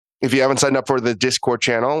If you haven't signed up for the Discord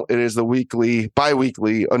channel, it is the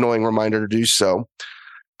bi-weekly annoying reminder to do so.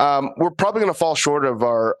 We're probably going to fall short of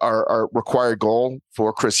our required goal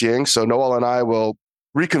for Chris Yang. So Noel and I will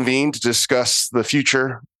reconvene to discuss the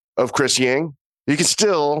future of Chris Yang. You can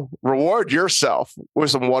still reward yourself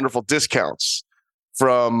with some wonderful discounts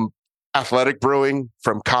from Athletic Brewing,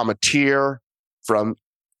 from Cometeer, from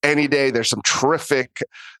Any Day. There's some terrific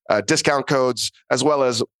discount codes, as well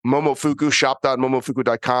as Momofuku,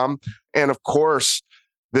 shop.momofuku.com. And of course,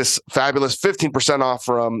 this fabulous 15% off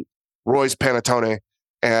from Roy's Panettone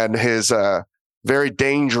and his very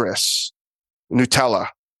dangerous Nutella.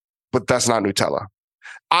 But that's not Nutella.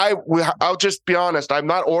 I'll just be honest. I'm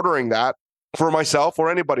not ordering that for myself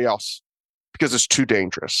or anybody else because it's too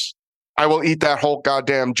dangerous. I will eat that whole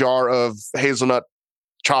goddamn jar of hazelnut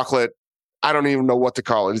chocolate. I don't even know what to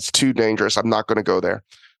call it. It's too dangerous. I'm not going to go there.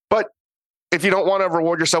 But if you don't want to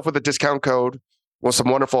reward yourself with a discount code, well, some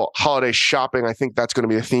wonderful holiday shopping, I think that's going to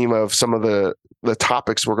be a theme of some of the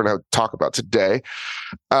topics we're going to talk about today.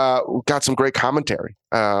 We've got some great commentary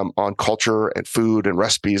on culture and food and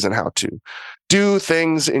recipes and how to do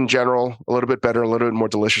things in general a little bit better, a little bit more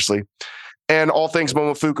deliciously. And all things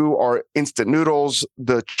Momofuku are instant noodles,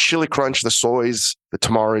 the chili crunch, the soys, the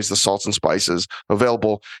tamaris, the salts and spices,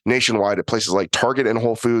 available nationwide at places like Target and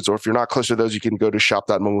Whole Foods. Or if you're not close to those, you can go to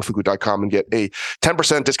shop.momofuku.com and get a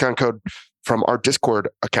 10% discount code from our Discord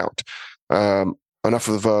account. Enough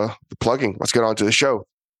of the plugging. Let's get on to the show.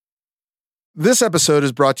 This episode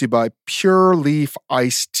is brought to you by Pure Leaf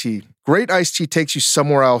Iced Tea. Great iced tea takes you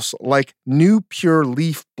somewhere else, like new Pure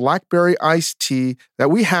Leaf Blackberry Iced Tea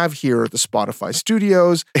that we have here at the Spotify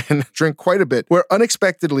studios and drink quite a bit, where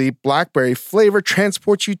unexpectedly blackberry flavor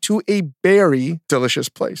transports you to a berry delicious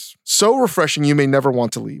place. So refreshing you may never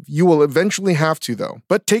want to leave. You will eventually have to, though.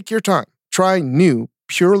 But take your time. Try new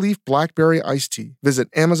Pure Leaf Blackberry Iced Tea. Visit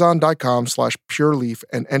Amazon.com/PureLeaf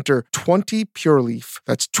and enter 20 Pure Leaf.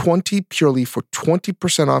 That's 20 Pure Leaf for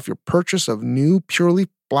 20% off your purchase of new Pure Leaf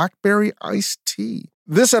Blackberry Iced Tea.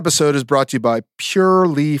 This episode is brought to you by Pure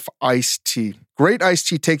Leaf Iced Tea. Great iced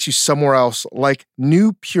tea takes you somewhere else, like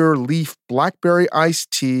new Pure Leaf Blackberry Iced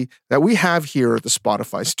Tea that we have here at the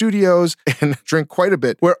Spotify studios and drink quite a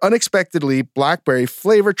bit, where unexpectedly blackberry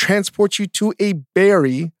flavor transports you to a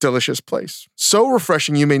berry delicious place. So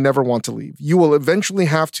refreshing you may never want to leave. You will eventually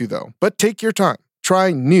have to, though. But take your time.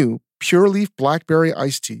 Try new Pure Leaf Blackberry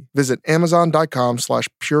Iced Tea. Visit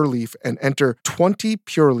Amazon.com/PureLeaf and enter 20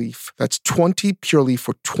 Pure Leaf. That's 20 Pure Leaf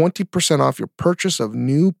for 20% off your purchase of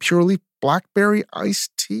new Pure Leaf Blackberry Iced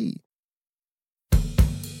Tea.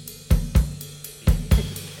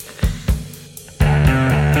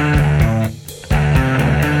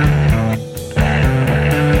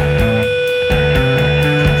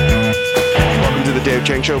 Welcome to the Dave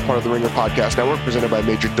Chang Show, part of the Ringer Podcast Network, presented by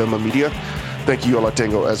Major Domo Media. Thank you, Yola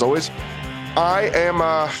Tango, as always. I am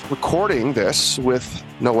recording this with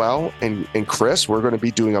Noel and Chris. We're going to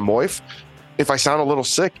be doing a moif. If I sound a little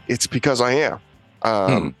sick, it's because I am.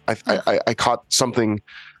 I caught something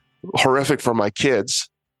horrific from my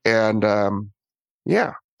kids. And I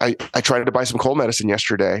tried to buy some cold medicine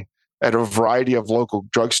yesterday at a variety of local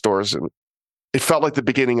drugstores. And it felt like the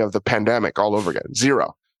beginning of the pandemic all over again.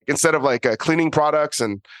 Zero. Instead of like cleaning products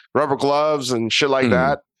and rubber gloves and shit like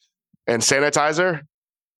that, and sanitizer,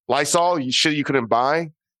 Lysol, shit you couldn't buy.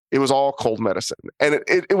 It was all cold medicine. And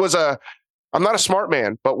it was I'm not a smart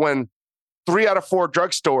man, but when 3 out of 4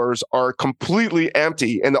 drugstores are completely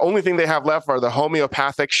empty and the only thing they have left are the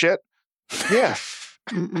homeopathic shit, yeah,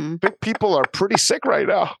 people are pretty sick right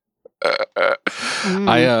now.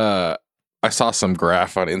 I saw some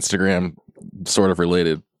graph on Instagram, sort of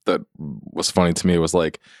related, that was funny to me. It was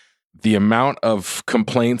like, the amount of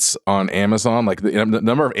complaints on Amazon, like the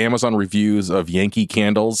number of Amazon reviews of Yankee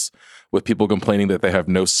candles with people complaining that they have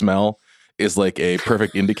no smell, is like a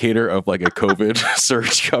perfect indicator of like a COVID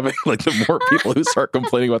surge coming. Like the more people who start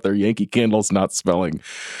complaining about their Yankee candles not smelling,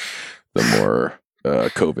 the more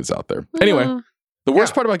COVID's out there. Anyway, the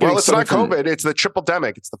worst part about getting it's not COVID, it's the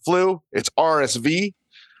triple-demic. It's the flu, it's RSV.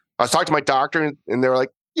 I was talking to my doctor and they were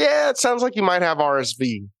like, yeah, it sounds like you might have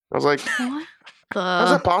RSV. I was like, what? How's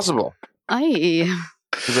that possible? He's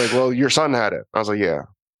like, well, your son had it. I was like, yeah.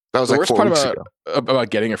 That was the like worst 4 part weeks ago. About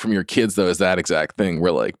getting it from your kids, though, is that exact thing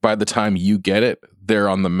where, like, by the time you get it, they're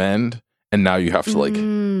on the mend, and now you have to, like,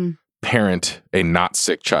 parent a not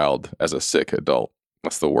sick child as a sick adult.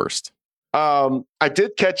 That's the worst. I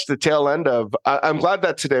did catch the tail end of, I'm glad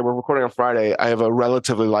that today, we're recording on Friday, I have a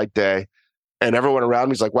relatively light day. And everyone around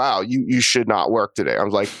me is like, wow, you should not work today. I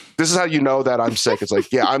was like, this is how you know that I'm sick. It's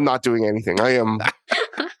like, yeah, I'm not doing anything. I am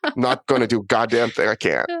not going to do a goddamn thing. I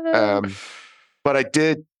can't. But I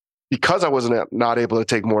did because I wasn't not able to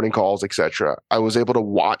take morning calls, etc., I was able to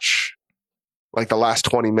watch like the last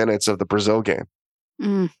 20 minutes of the Brazil game.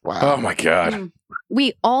 Wow. Oh my God.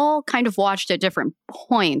 We all kind of watched at different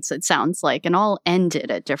points, it sounds like, and all ended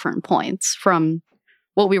at different points from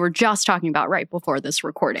what we were just talking about right before this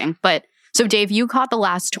recording. But so Dave, you caught the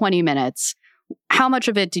last 20 minutes. How much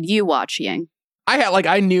of it did you watch, Ying?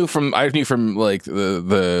 I knew from like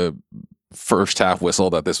the first half whistle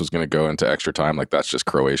that this was going to go into extra time. Like that's just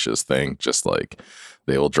Croatia's thing. Just like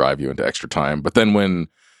they will drive you into extra time. But then when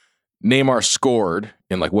Neymar scored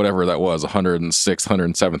in like whatever that was, 106th,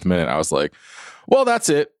 107th minute, I was like, well, that's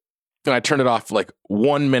it. And I turned it off like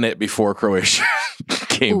 1 minute before Croatia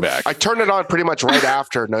came back. I turned it on pretty much right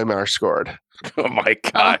after Neymar scored. Oh my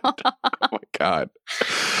God. Oh my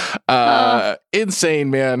God. Insane,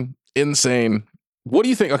 man. Insane. What do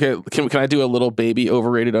you think? Okay, can I do a little baby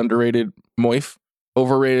overrated, underrated, Moif?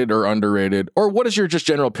 Overrated or underrated? Or what is your just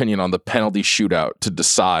general opinion on the penalty shootout to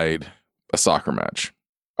decide a soccer match?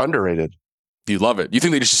 Underrated. You love it. You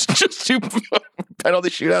think they just do penalty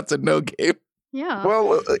shootouts in no game? Yeah.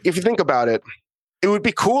 Well, if you think about it, it would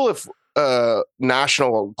be cool if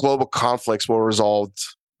national global conflicts were resolved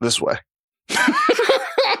this way.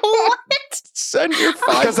 What? Send your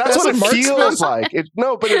five. Because that's what it feels like.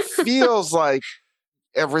 But it feels like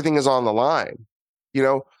everything is on the line. You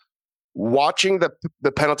know, watching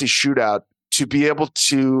the penalty shootout to be able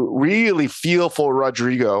to really feel for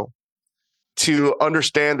Rodrigo, to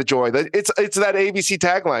understand the joy. It's that ABC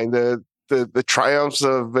tagline, the triumphs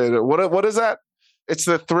of what is that? It's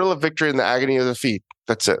the thrill of victory and the agony of defeat.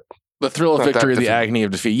 That's it. The thrill of victory, the agony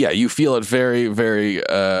of defeat. Yeah, you feel it very, very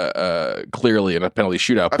clearly in a penalty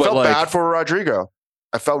shootout. I felt bad for Rodrigo.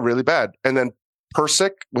 I felt really bad. And then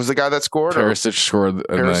Perisic was the guy that scored. Perisic scored,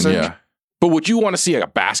 and then yeah. But would you want to see like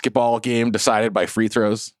a basketball game decided by free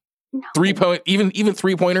throws? No. 3-point, even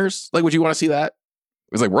 3-pointers? Like, would you want to see that?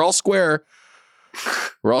 It was like we're all square.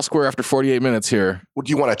 We're all square after 48 minutes here. Would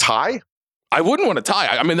you want to tie? I wouldn't want to tie.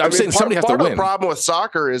 I mean, I'm saying somebody has to win. Part of the problem with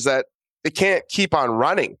soccer is that it can't keep on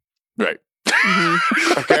running. Right.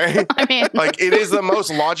 Mm-hmm. Okay. I mean, like it is the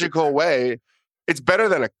most logical way. It's better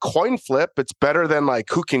than a coin flip. It's better than like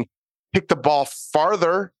who can kick the ball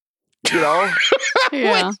farther. You know.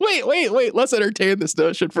 yeah. Wait. Let's entertain this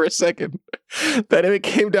notion for a second. That if it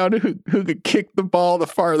came down to who could kick the ball the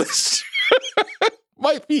farthest,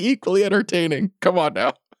 might be equally entertaining. Come on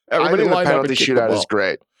now. Everybody I think line the up penalty and kick the shootout ball. is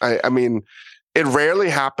great. I mean, it rarely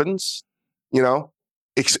happens. You know,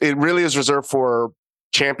 it really is reserved for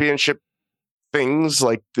championship things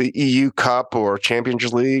like the EU Cup or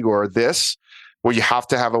Champions League or this, where you have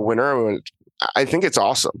to have a winner. I think it's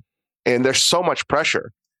awesome. And there's so much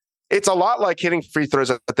pressure. It's a lot like hitting free throws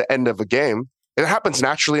at the end of a game. It happens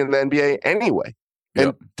naturally in the NBA anyway.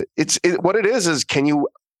 And what it is can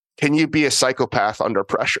you be a psychopath under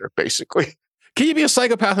pressure, basically? Can you be a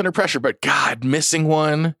psychopath under pressure? But God, missing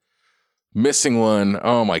one.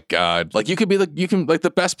 Oh my God. Like you can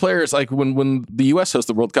the best players. Like when the US hosted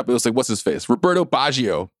the World Cup, it was like, what's his face? Roberto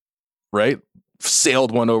Baggio, right?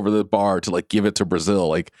 Sailed one over the bar to like give it to Brazil.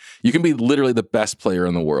 Like you can be literally the best player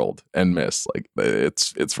in the world and miss. Like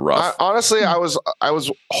it's rough. Honestly, I was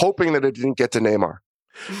hoping that it didn't get to Neymar.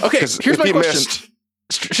 Okay, here's my question.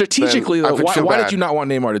 Strategically, though, why did you not want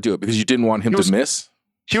Neymar to do it? Because you didn't want him to miss?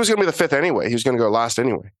 He was going to be the fifth anyway. He was going to go last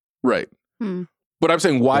anyway. Right. But I'm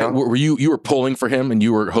saying, why were you were pulling for him and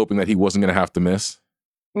you were hoping that he wasn't going to have to miss?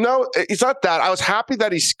 No, it's not that. I was happy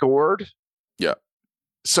that he scored. Yeah.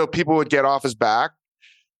 So people would get off his back.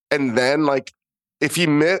 And then like,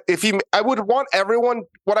 I would want everyone,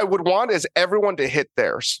 what I would want is everyone to hit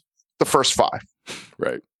theirs, the first five.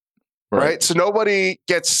 Right. So nobody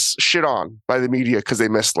gets shit on by the media because they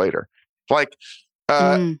missed later. Like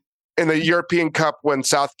in the European Cup when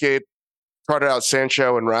Southgate trotted out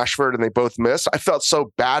Sancho and Rashford and they both missed, I felt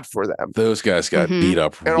so bad for them. Those guys got beat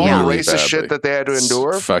up and all the racist shit that they had to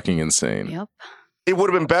endure. It's fucking insane. Yep. It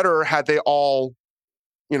would have been better had they all,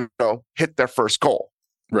 hit their first goal.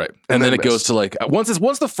 Right. And then it goes to like, once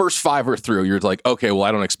the first five are through, you're like, okay, well,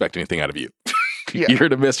 I don't expect anything out of you. You're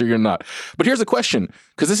going to miss or you're not. But here's a question,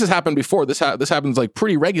 because this has happened before. This happens like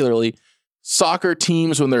pretty regularly. Soccer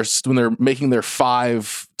teams, when they're making their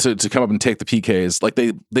five to come up and take the PKs, like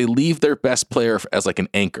they leave their best player as like an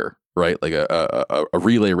anchor, right? Like a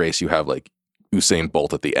relay race, you have like Usain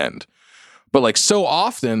Bolt at the end. But like so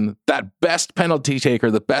often, that best penalty taker,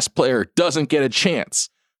 the best player, doesn't get a chance.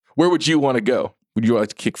 Where would you want to go? Would you like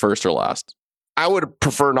to kick first or last? I would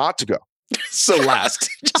prefer not to go. So last,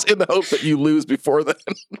 just in the hope that you lose before then.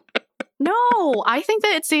 No, I think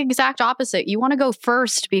that it's the exact opposite. You want to go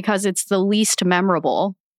first because it's the least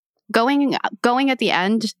memorable. going at the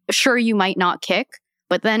end, sure, you might not kick,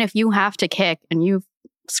 but then if you have to kick and you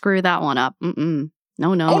screw that one up, no, I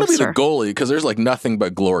want to be sir. the goalie because there's like nothing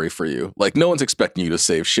but glory for you. Like no one's expecting you to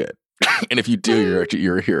save shit, and if you do,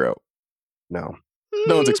 you're a hero. No.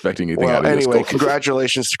 No one's expecting anything out of you. Anyway,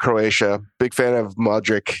 congratulations to Croatia. Big fan of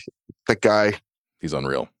Modric. That guy. He's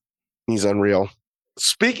unreal. He's unreal.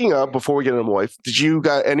 Speaking of, before we get into wife, did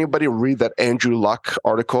anybody read that Andrew Luck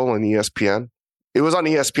article on ESPN? It was on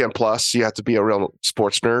ESPN Plus. You have to be a real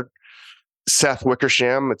sports nerd. Seth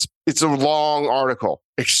Wickersham. It's a long article,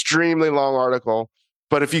 extremely long article.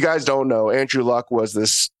 But if you guys don't know, Andrew Luck was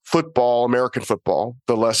this American football,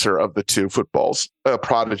 the lesser of the two footballs,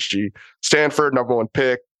 prodigy. Stanford, #1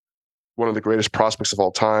 pick, one of the greatest prospects of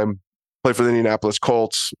all time. Played for the Indianapolis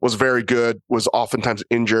Colts, was very good, was oftentimes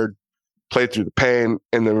injured, played through the pain,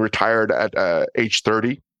 and then retired at age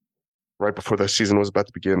 30, right before the season was about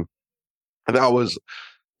to begin. And that was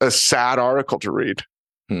a sad article to read.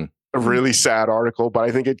 A really sad article, but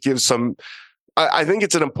I think it gives some... I think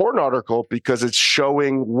it's an important article because it's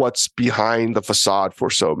showing what's behind the facade for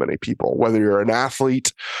so many people, whether you're an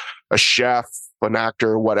athlete, a chef, an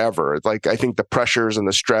actor, whatever. It's like, I think the pressures and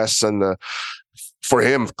the stress and for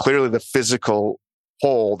him, clearly the physical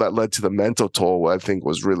toll that led to the mental toll, I think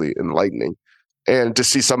was really enlightening. And to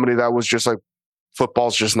see somebody that was just like,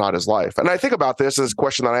 football's just not his life. And I think about this as a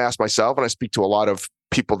question that I ask myself, and I speak to a lot of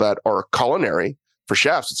people that are culinary for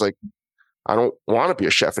chefs. It's like, I don't want to be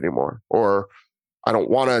a chef anymore, or I don't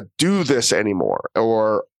want to do this anymore,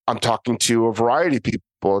 or I'm talking to a variety of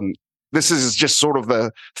people. And this is just sort of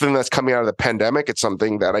the thing that's coming out of the pandemic. It's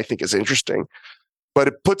something that I think is interesting, but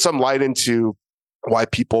it puts some light into why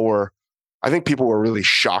I think people were really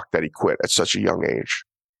shocked that he quit at such a young age.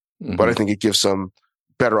 Mm-hmm. But I think it gives some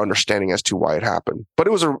better understanding as to why it happened. But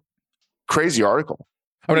it was a crazy article.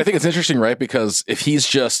 I mean, I think it's interesting, right? Because if he's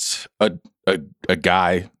just a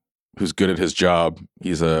guy who's good at his job,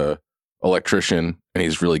 he's a electrician and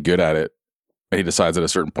he's really good at it, and he decides at a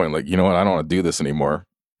certain point, like, you know what, I don't want to do this anymore.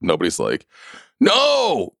 Nobody's like,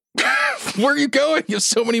 no, where are you going? You have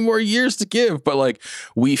so many more years to give. But like,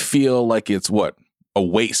 we feel like it's a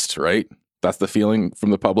waste, right? That's the feeling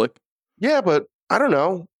from the public. Yeah, but I don't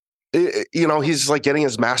know. He's like getting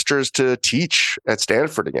his master's to teach at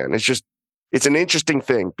Stanford again. It's an interesting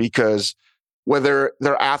thing because whether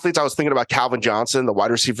they're athletes, I was thinking about Calvin Johnson, the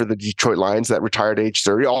wide receiver for the Detroit Lions that retired at age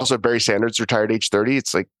 30. Also, Barry Sanders retired at age 30.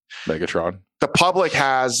 It's like Megatron. The public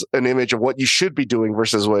has an image of what you should be doing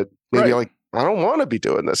versus what maybe like, I don't want to be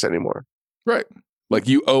doing this anymore. Right. Like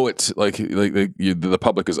you owe it. The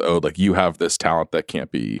public is owed. Like you have this talent that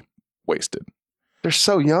can't be wasted. They're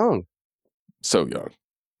so young. So young.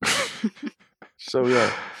 So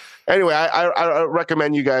young. Anyway, I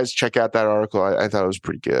recommend you guys check out that article. I thought it was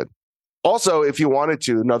pretty good. Also, if you wanted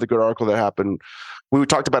to, another good article that happened, we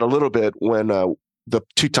talked about a little bit when the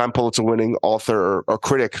two-time Pulitzer-winning author or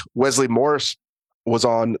critic Wesley Morris was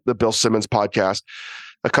on the Bill Simmons podcast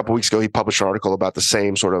a couple weeks ago. He published an article about the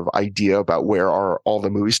same sort of idea about where are all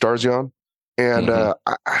the movie stars gone, and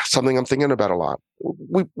something I'm thinking about a lot.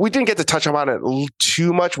 We didn't get to touch on it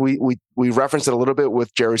too much. We referenced it a little bit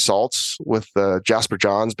with Jerry Saltz, with Jasper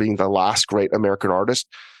Johns being the last great American artist.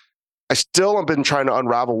 I still have been trying to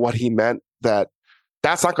unravel what he meant,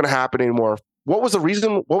 that's not going to happen anymore. What was the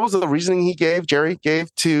reason? What was the reasoning Jerry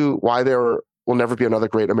gave to why there will never be another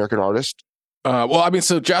great American artist? Well, I mean,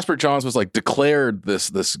 so Jasper Johns was like declared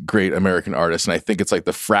this great American artist, and I think it's like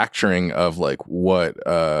the fracturing of like what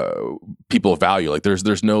people value. Like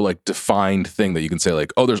there's no like defined thing that you can say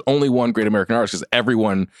like, oh, there's only one great American artist, because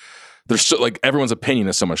everyone's opinion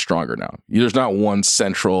is so much stronger now. There's not one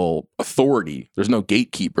central authority. There's no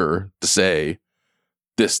gatekeeper to say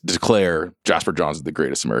declare Jasper Johns is the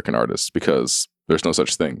greatest American artist, because there's no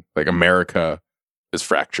such thing. Like America is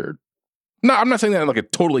fractured. No, I'm not saying that in like a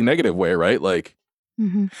totally negative way, right? Like, I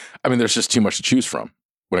mean, there's just too much to choose from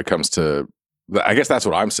when it comes to, I guess that's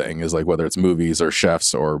what I'm saying is like, whether it's movies or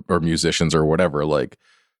chefs or musicians or whatever, like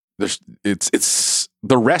it's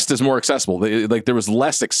the rest is more accessible. Like there was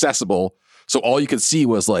less accessible. So all you could see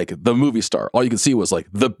was like the movie star. All you could see was like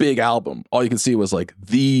the big album. All you could see was like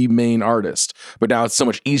the main artist. But now it's so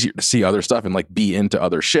much easier to see other stuff and like be into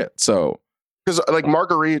other shit. So, because like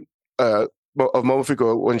Marguerite, of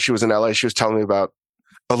Momofuku, when she was in LA, she was telling me about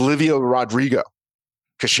Olivia Rodrigo,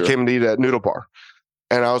 because she came to eat at Noodle Bar,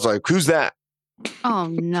 and I was like, "Who's that?" Oh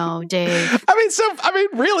no, Dave. I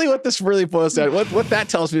mean, really, what this really boils down, what that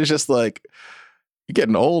tells me is just like you're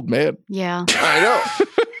getting old, man. Yeah, I know.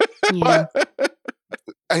 Yeah.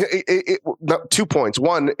 But 2 points.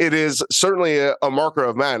 One, it is certainly a marker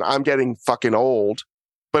of, man, I'm getting fucking old,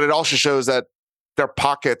 but it also shows that their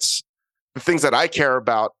pockets, the things that I care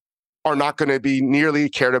about are not going to be nearly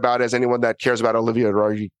cared about as anyone that cares about Olivia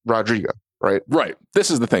Rodrigo, right? Right. This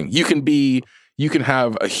is the thing. You can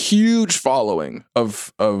have a huge following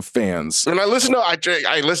of fans. And I listened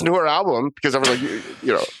to her album because I was like,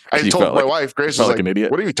 I told my wife, Grace was like, an idiot.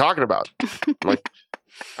 what are you talking about? I'm like,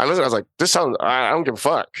 I was like, this sounds, I don't give a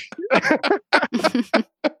fuck.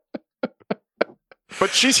 But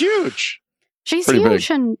she's huge. She's Pretty huge.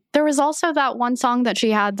 big. And there was also that one song that she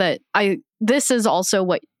had this is also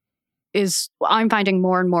what I'm finding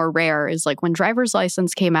more and more rare is like when Driver's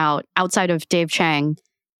License came out outside of Dave Chang,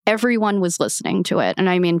 everyone was listening to it. And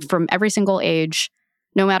I mean, from every single age,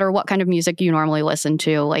 no matter what kind of music you normally listen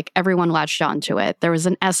to, like everyone latched onto it. There was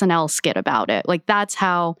an SNL skit about it. Like that's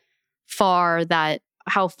how far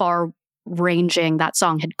ranging that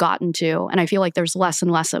song had gotten to. And I feel like there's less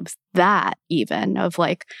and less of that even of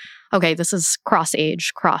like, okay, this is cross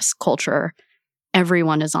age, cross culture.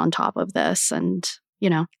 Everyone is on top of this. And,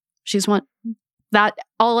 she's one that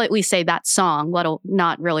I'll at least say that song,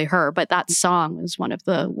 not really her, but that song is one of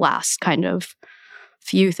the last kind of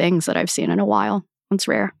few things that I've seen in a while. It's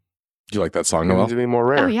rare. Do you like that song, It Noel? needs to be more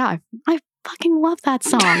rare. Oh yeah. I fucking love that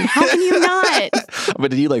song. How can you not?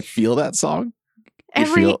 But did you feel that song?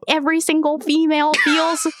 Every single female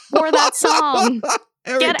feels for that song.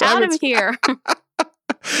 Get out of here.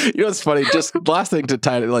 It's funny. Just last thing to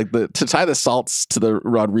tie the salts to the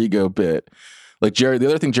Rodrigo bit. Like Jerry, the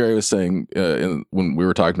other thing Jerry was saying when we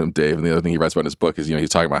were talking to him, Dave, and the other thing he writes about in his book is, he's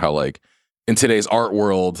talking about how like in today's art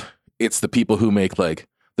world, it's the people who make like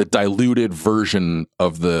the diluted version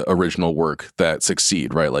of the original work that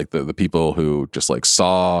succeed, right? Like the people who just like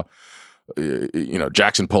saw,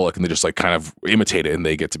 Jackson Pollock and they just like kind of imitate it and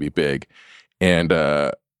they get to be big. And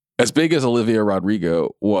as big as Olivia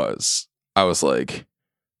Rodrigo was, I was like,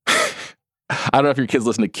 I don't know if your kids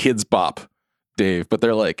listen to Kids Bop, Dave, but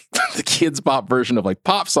they're like the Kids Bop version of like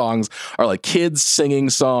pop songs are like kids singing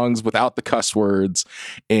songs without the cuss words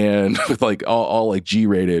and with like all like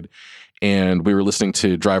G-rated. And we were listening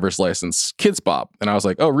to Driver's License Kids Bop. And I was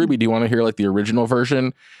like, oh, Ruby, do you want to hear like the original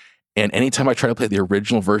version? And anytime I try to play the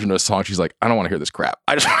original version of a song, she's like, I don't want to hear this crap.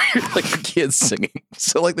 I just want to hear like the kids singing.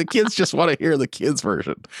 So like the kids just want to hear the kids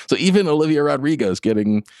version. So even Olivia Rodrigo is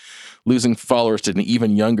losing followers to an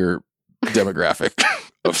even younger demographic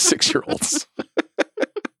of 6-year-olds.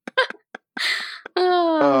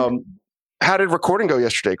 How did recording go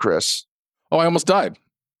yesterday, Chris? Oh, I almost died.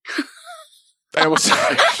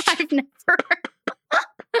 I've never.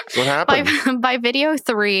 What happened? By video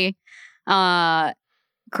 3,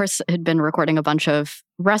 Chris had been recording a bunch of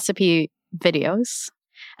recipe videos.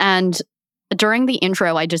 And during the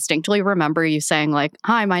intro, I distinctly remember you saying like,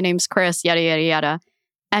 hi, my name's Chris, yada, yada, yada.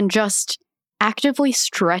 And just actively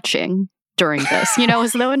stretching during this,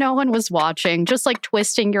 as though no one was watching, just like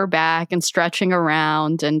twisting your back and stretching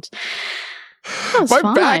around. And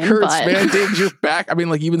my back hurts, man. Dave, your back. I mean,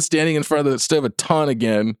 like you've been standing in front of the stove a ton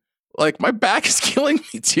again. Like my back is killing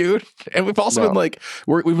me, dude. And we've also been like,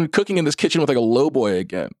 we've been cooking in this kitchen with like a low boy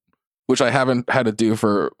again, which I haven't had to do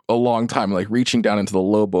for a long time. Like reaching down into the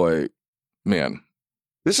low boy, man.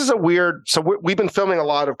 This is so we've been filming a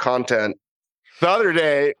lot of content. The other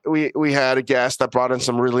day, we had a guest that brought in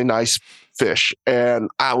some really nice fish. And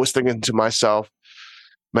I was thinking to myself,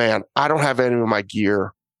 man, I don't have any of my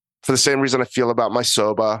gear. For the same reason I feel about my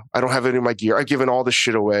soba. I don't have any of my gear. I've given all this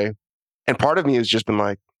shit away. And part of me has just been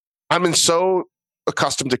like, I've been so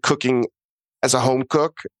accustomed to cooking as a home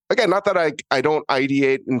cook. Again, not that I don't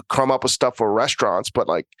ideate and crumb up with stuff for restaurants, but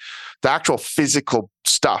like the actual physical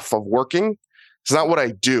stuff of working is not what I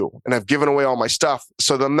do. And I've given away all my stuff.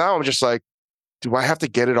 So then now I'm just like, do I have to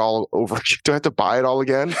get it all over? Do I have to buy it all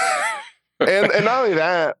again? and not only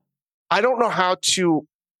that, I don't know how to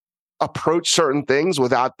approach certain things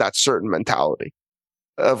without that certain mentality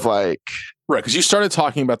of like, right. Because you started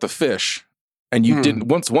talking about the fish and you didn't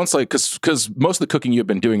once like, because most of the cooking you've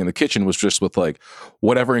been doing in the kitchen was just with like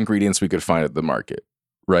whatever ingredients we could find at the market.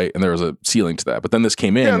 Right. And there was a ceiling to that. But then this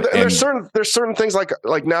came in. And there's certain things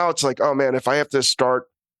like now it's like, oh man, if I have to start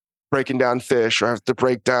breaking down fish or I have to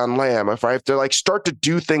break down lamb, if I have to like start to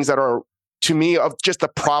do things that are to me of just the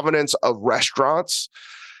provenance of restaurants,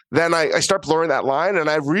 then I start blurring that line and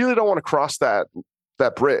I really don't want to cross that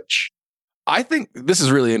bridge. I think this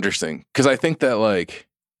is really interesting because I think that like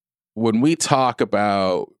when we talk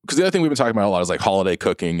about, because the other thing we've been talking about a lot is like holiday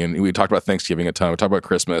cooking, and we talked about Thanksgiving a ton, we talked about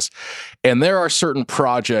Christmas, and there are certain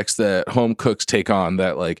projects that home cooks take on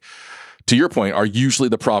that, like, to your point, are usually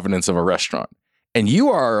the provenance of a restaurant. And you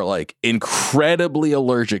are like incredibly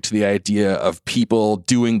allergic to the idea of people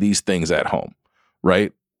doing these things at home,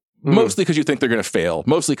 right? Mostly because you think they're going to fail.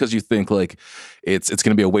 Mostly because you think like it's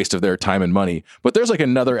going to be a waste of their time and money. But there's like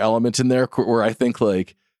another element in there where I think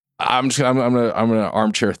like I'm gonna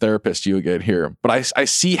armchair therapist you again here. But I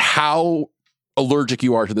see how allergic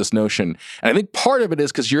you are to this notion, and I think part of it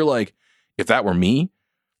is because you're like, if that were me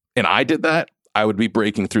and I did that, I would be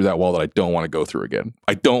breaking through that wall that I don't want to go through again.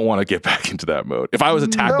 I don't want to get back into that mode. If I was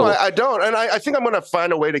attacked, no, I don't, and I think I'm going to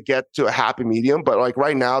find a way to get to a happy medium. But like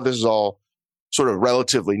right now, this is all sort of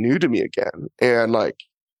relatively new to me again. And like,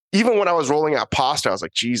 even when I was rolling out pasta, I was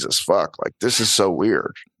like, Jesus, fuck, like this is so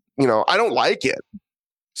weird. You know, I don't like it.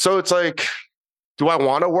 So it's like, do I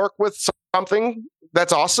want to work with something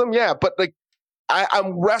that's awesome? Yeah. But like,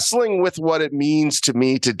 I'm wrestling with what it means to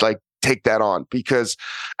me to like take that on, because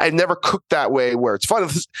I never cooked that way where it's fun.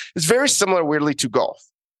 It's very similar, weirdly, to golf.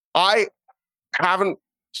 I haven't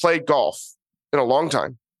played golf in a long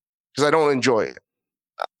time because I don't enjoy it.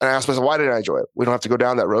 And I asked myself, why didn't I enjoy it? We don't have to go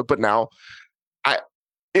down that road. But now,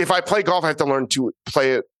 if I play golf, I have to learn to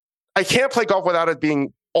play it. I can't play golf without it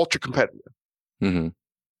being ultra competitive. Mm-hmm.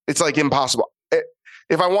 It's like impossible.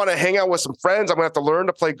 If I want to hang out with some friends, I'm going to have to learn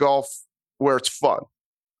to play golf where it's fun.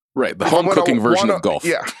 Right. The home cooking version of golf.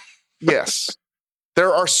 Yeah. Yes.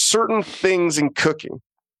 There are certain things in cooking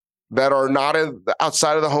that are not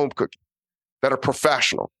outside of the home cooking, that are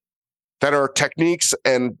professional, that are techniques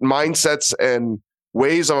and mindsets and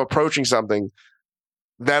ways of approaching something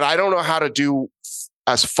that I don't know how to do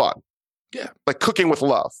as fun. Yeah. Like cooking with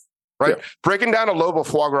love, right? Yeah. Breaking down a lobe of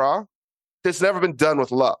foie gras, it's never been done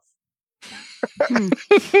with love. You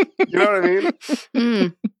know what I mean?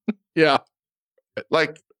 Mm. Yeah.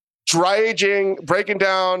 Like dry aging, breaking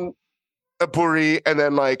down a buri and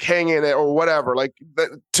then like hanging it or whatever. Like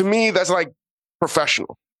to me, that's like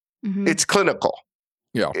professional. Mhm. It's clinical.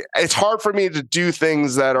 Yeah. It's hard for me to do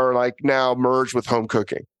things that are like now merged with home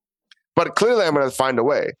cooking, but clearly I'm going to find a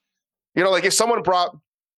way. You know, like if someone dropped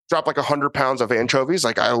like 100 pounds of anchovies,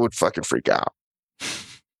 like I would fucking freak out.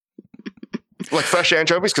 Like fresh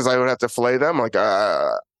anchovies, because I would have to fillet them. Like,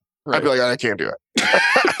 I'd be like, I can't do it.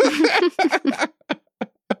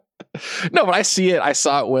 No, but I see it. I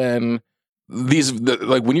saw it when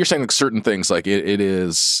like when you're saying like certain things, like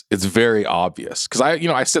it's very obvious. Cause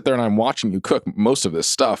I sit there and I'm watching you cook most of this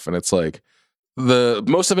stuff. And it's like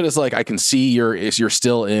most of it is like, I can see you're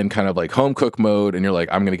still in kind of like home cook mode and you're like,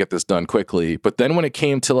 I'm going to get this done quickly. But then when it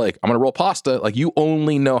came to like, I'm going to roll pasta, like you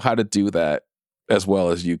only know how to do that as well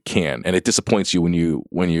as you can. And it disappoints you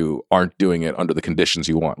when you aren't doing it under the conditions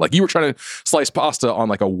you want. Like you were trying to slice pasta on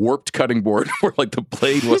like a warped cutting board where like the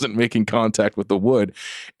blade wasn't making contact with the wood.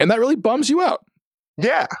 And that really bums you out.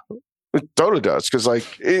 Yeah, it totally does. Cause like,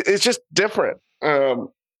 it's just different. I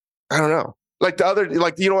don't know. Like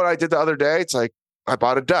you know what I did the other day? It's like, I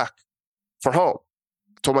bought a duck for home.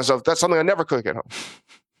 I told myself that's something I never cook at home.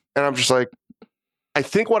 And I'm just like, I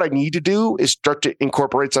think what I need to do is start to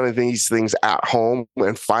incorporate some of these things at home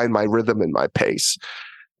and find my rhythm and my pace.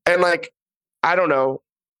 And like, I don't know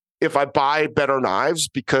if I buy better knives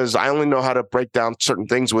because I only know how to break down certain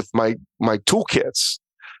things with my toolkits.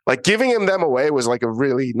 Like giving them away was like a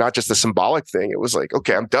really, not just a symbolic thing. It was like,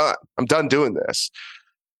 okay, I'm done. I'm done doing this.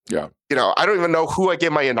 Yeah. You know, I don't even know who I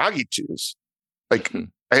gave my Yanagi to. Like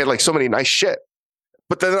I had like so many nice shit.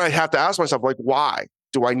 But then I have to ask myself, like, why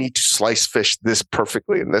do I need to slice fish this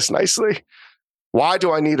perfectly and this nicely? Why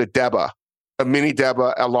do I need a mini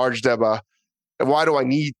Deba, a large Deba? And why do I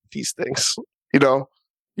need these things? You know?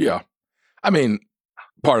 Yeah. I mean,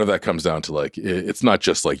 part of that comes down to like, it's not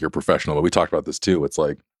just like you're professional, but we talked about this too. It's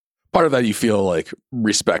like part of that you feel like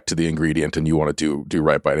respect to the ingredient and you want to do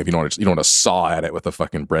right by it. If you don't want to saw at it with a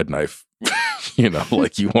fucking bread knife, you know,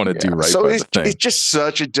 like you want to do right by the thing. It's just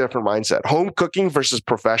such a different mindset. Home cooking versus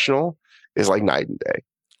professional is like night and day.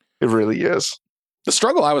 It really is. The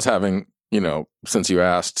struggle I was having, you know, since you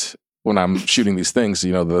asked when I'm shooting these things,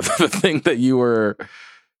 you know, the thing that you were,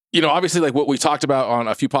 you know, obviously like what we talked about on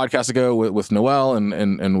a few podcasts ago with Noel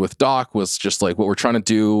and with Doc was just like what we're trying to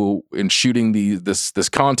do in shooting this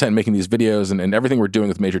content, making these videos and everything we're doing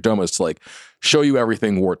with Major Domo is to like show you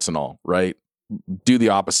everything warts and all, right? Do the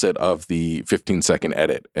opposite of the 15-second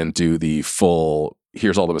edit and do the full,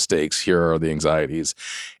 here's all the mistakes, here are the anxieties.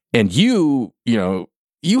 And you know,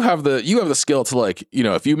 you have the skill to like, you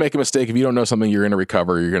know, if you make a mistake, if you don't know something, you're going to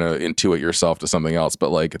recover, you're going to intuit yourself to something else.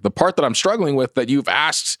 But like the part that I'm struggling with that you've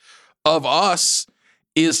asked of us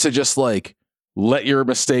is to just like, let your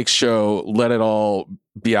mistakes show, let it all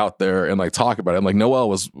be out there and like talk about it. And like Noel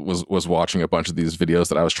was watching a bunch of these videos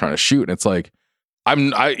that I was trying to shoot. And it's like,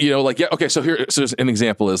 you know, like, yeah, okay. So here's an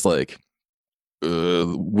example is like,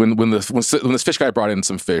 when this fish guy brought in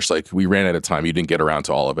some fish, like we ran out of time, you didn't get around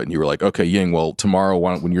to all of it, and you were like, okay, Ying, well, tomorrow,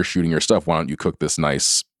 when you're shooting your stuff, why don't you cook this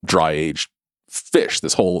nice dry aged fish,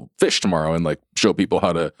 this whole fish tomorrow, and like show people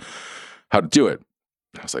how to do it.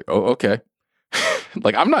 I was like, oh, okay.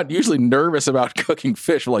 Like, I'm not usually nervous about cooking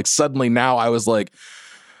fish, but like suddenly now I was like,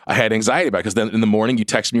 I had anxiety about it, because then in the morning you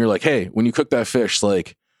text me, you're like, hey, when you cook that fish,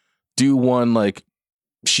 like do one like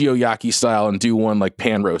shioyaki style and do one like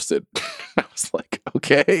pan roasted. I was like,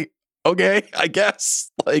 okay, I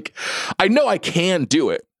guess. Like, I know I can do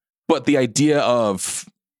it, but the idea of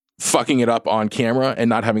fucking it up on camera and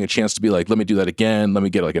not having a chance to be like, let me do that again, let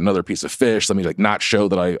me get like another piece of fish, let me like not show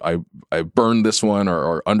that I burned this one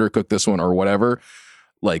or undercooked this one or whatever,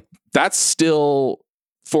 like that's still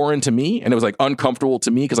foreign to me, and it was like uncomfortable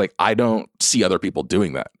to me because like I don't see other people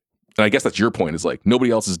doing that. And I guess that's your point, is like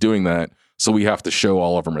nobody else is doing that, so we have to show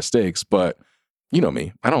all of our mistakes. But you know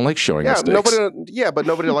me, I don't like showing mistakes. But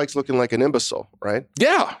nobody likes looking like an imbecile, right?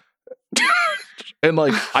 Yeah. And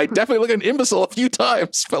like I definitely look an imbecile a few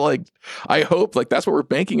times, but like I hope like that's what we're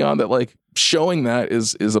banking on, that like showing that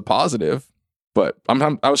is a positive. But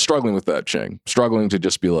I was struggling with that, Chang. Struggling to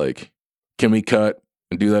just be like, can we cut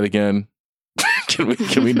and do that again?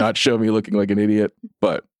 Can we not show me looking like an idiot?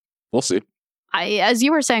 But we'll see. As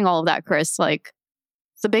you were saying all of that, Chris, like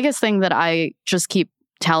the biggest thing that I just keep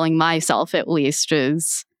telling myself, at least,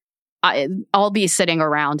 is I'll be sitting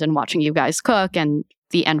around and watching you guys cook, and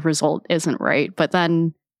the end result isn't right. But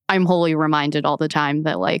then I'm wholly reminded all the time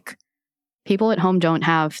that like people at home don't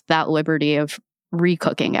have that liberty of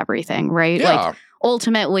recooking everything, right? Yeah. Like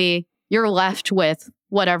ultimately you're left with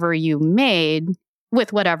whatever you made,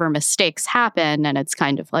 with whatever mistakes happen. And it's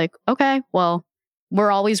kind of like, okay, well,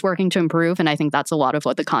 we're always working to improve. And I think that's a lot of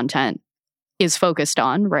what the content is focused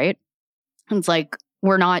on, right? It's like,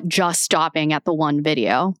 we're not just stopping at the one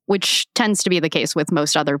video, which tends to be the case with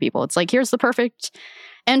most other people. It's like, here's the perfect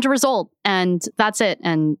end result, and that's it,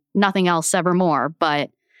 and nothing else evermore. But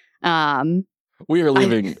we are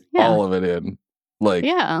leaving all of it in. Like,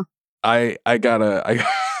 yeah, I got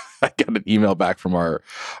an email back from our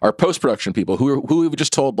post-production people who we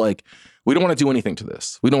just told, like, we don't want to do anything to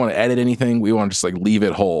this. We don't want to edit anything. We want to just like leave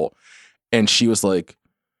it whole. And she was like,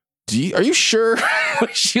 are you sure?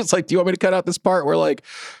 She was like, do you want me to cut out this part where like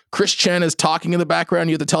Chris Chen is talking in the background?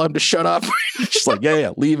 You have to tell him to shut up. She's like,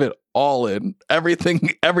 yeah, leave it all in.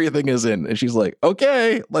 Everything is in. And she's like,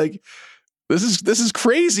 okay, like this is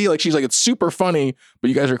crazy. Like, she's like, it's super funny, but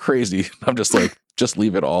you guys are crazy. I'm just like, just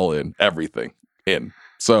leave it all in, everything in.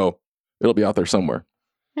 So it'll be out there somewhere.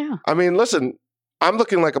 Yeah. I mean, listen, I'm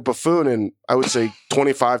looking like a buffoon in, I would say,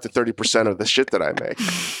 25 to 30% of the shit that I make.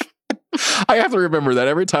 I have to remember that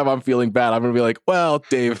every time I'm feeling bad, I'm going to be like, well,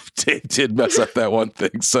 Dave did mess up that one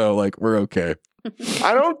thing. So like, we're okay.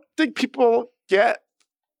 I don't think people get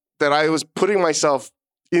that I was putting myself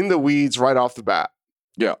in the weeds right off the bat.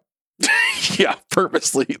 Yeah. Yeah.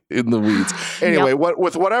 Purposely in the weeds. Anyway,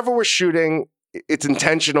 with whatever we're shooting, it's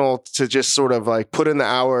intentional to just sort of like put in the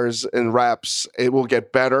hours and reps. It will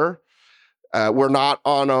get better. We're not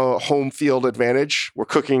on a home field advantage. We're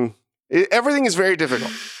cooking. Everything is very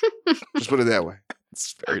difficult. Just put it that way.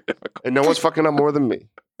 It's very difficult. And no one's fucking up more than me.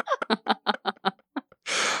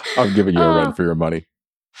 I'm giving you a run for your money.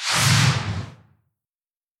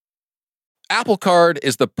 Apple Card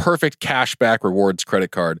is the perfect cashback rewards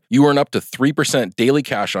credit card. You earn up to 3% daily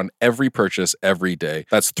cash on every purchase every day.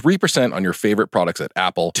 That's 3% on your favorite products at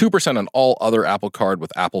Apple, 2% on all other Apple Card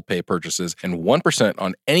with Apple Pay purchases, and 1%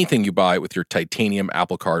 on anything you buy with your titanium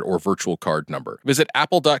Apple Card or virtual card number. Visit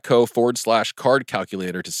apple.co/card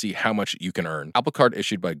calculator to see how much you can earn. Apple Card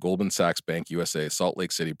issued by Goldman Sachs Bank USA, Salt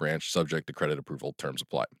Lake City branch, subject to credit approval. Terms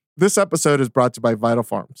apply. This episode is brought to you by Vital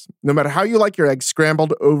Farms. No matter how you like your eggs,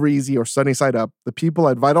 scrambled, over easy, or sunny side up, the people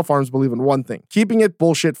at Vital Farms believe in one thing: keeping it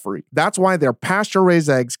bullshit free. That's why their pasture-raised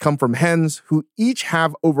eggs come from hens who each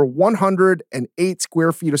have over 108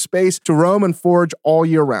 square feet of space to roam and forage all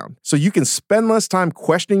year round. So you can spend less time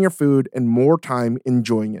questioning your food and more time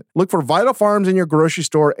enjoying it. Look for Vital Farms in your grocery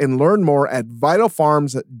store and learn more at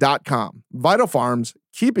vitalfarms.com. Vital Farms,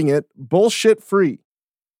 keeping it bullshit free.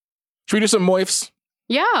 Should we do some moifs?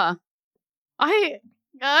 Yeah. I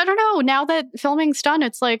don't know. Now that filming's done,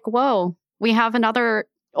 it's like, whoa, we have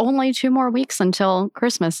only 2 more weeks until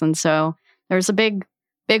Christmas. And so there's a big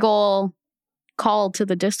ol' call to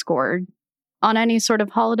the Discord on any sort of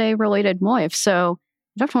holiday related moif. So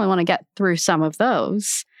I definitely want to get through some of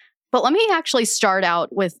those. But let me actually start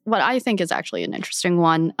out with what I think is actually an interesting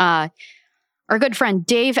one. Our good friend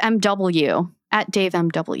Dave MW at Dave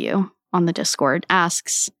MW on the Discord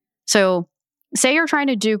asks, so say you're trying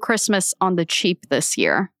to do Christmas on the cheap this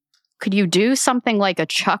year. could you do something like a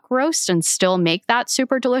chuck roast and still make that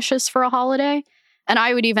super delicious for a holiday? And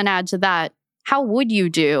I would even add to that, how would you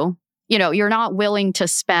do? You're not willing to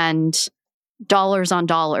spend dollars on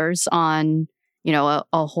dollars on, a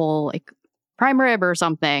whole like prime rib or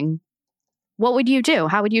something. What would you do?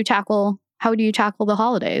 How would you tackle the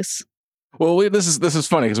holidays? Well, this is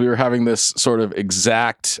funny because we were having this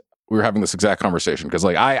exact conversation because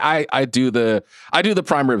like I do the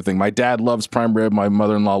prime rib thing. My dad loves prime rib. My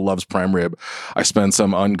mother-in-law loves prime rib. I spend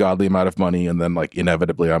some ungodly amount of money, and then like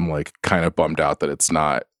inevitably I'm like kind of bummed out that it's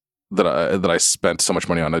not that I spent so much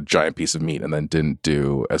money on a giant piece of meat and then didn't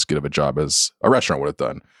do as good of a job as a restaurant would have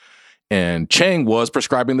done. And Chang was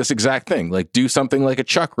prescribing this exact thing, like do something like a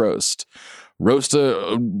chuck roast. Roast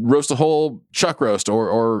a whole chuck roast,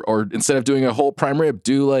 or instead of doing a whole prime rib,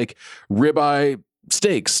 do like ribeye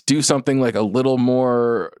steaks. Do something like a little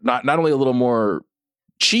more, not only a little more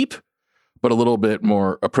cheap, but a little bit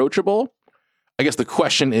more approachable. I guess the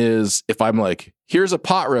question is, if I'm like, here's a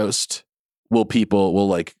pot roast, will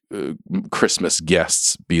Christmas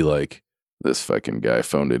guests be like, this fucking guy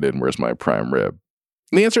phoned it in, where's my prime rib?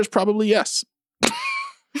 And the answer is probably yes.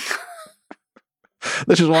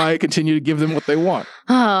 Which is why I continue to give them what they want.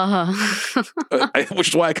 Which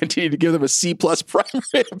is why I continue to give them a C+ prime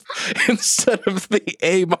rib instead of the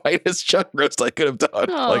A- chuck roast I could have done.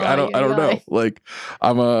 I don't know. Like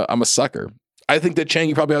I'm a sucker. I think that Chang,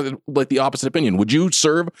 you probably have like the opposite opinion. Would you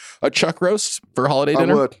serve a chuck roast for holiday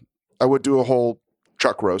dinner? I would do a whole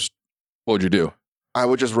chuck roast. What would you do? I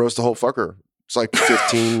would just roast the whole fucker. It's like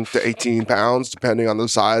 15 to 18 pounds, depending on the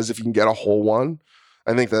size. If you can get a whole one.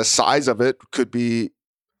 I think the size of it could be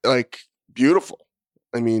like beautiful.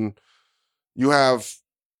 I mean, you have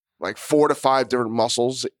like 4 to 5 different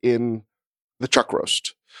muscles in the chuck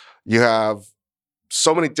roast. You have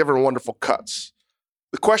so many different wonderful cuts.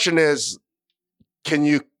 The question is, can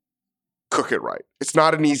you cook it right? It's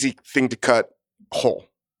not an easy thing to cut whole.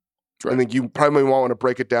 Right. I think you probably want to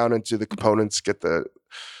break it down into the components, get the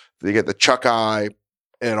chuck eye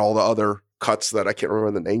and all the other cuts that I can't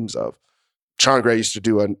remember the names of. Chang used to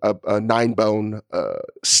do a 9-bone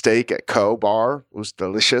steak at Co Bar. It was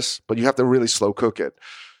delicious, but you have to really slow cook it.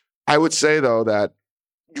 I would say, though, that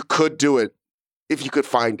you could do it if you could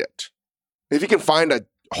find it. If you can find a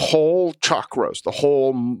whole chuck roast, the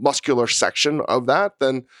whole muscular section of that,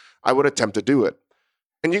 then I would attempt to do it.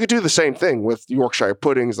 And you could do the same thing with Yorkshire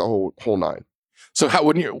puddings, the whole nine. So how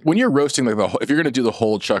when you're roasting like if you're going to do the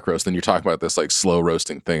whole chuck roast, then you're talking about this like slow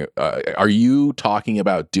roasting thing. Are you talking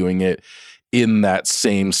about doing it in that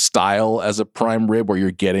same style as a prime rib, where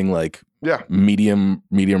you're getting like medium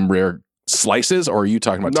rare slices, or are you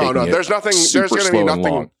talking about no? There's nothing. There's going to be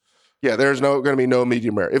nothing. Yeah, there's going to be no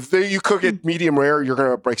medium rare. If you cook it medium rare, you're going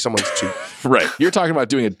to break someone's tooth. Right. You're talking about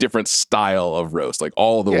doing a different style of roast, like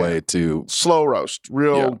all the way to slow roast,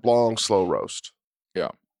 long slow roast. Yeah.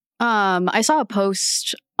 I saw a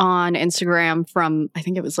post on Instagram from, I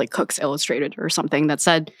think it was like Cooks Illustrated or something, that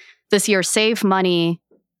said this year, save money,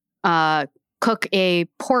 cook a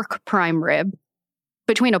pork prime rib.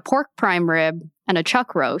 Between a pork prime rib and a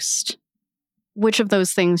chuck roast, which of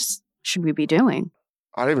those things should we be doing?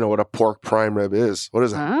 I don't even know what a pork prime rib is. What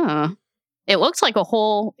is it? It looks like a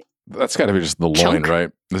whole. That's got to be just the loin, chunk.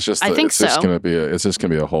 Right? It's just. I think it's so. It's just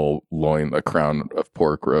gonna be a whole loin, a crown of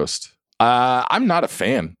pork roast. I'm not a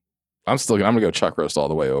fan. I'm gonna go chuck roast all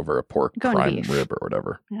the way over a pork prime rib or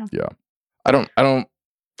whatever. Yeah.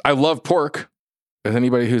 I love pork. As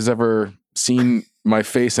anybody who's ever seen my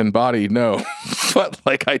face and body know, but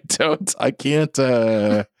like I can't.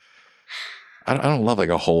 I don't love like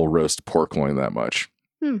a whole roast pork loin that much.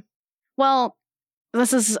 Well,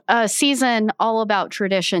 this is a season all about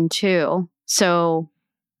tradition too. So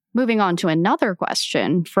moving on to another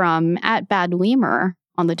question from @BadLemur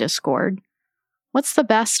on the Discord. What's the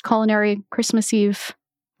best culinary Christmas Eve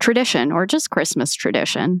tradition, or just Christmas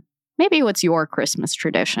tradition? Maybe what's your Christmas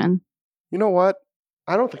tradition? You know what?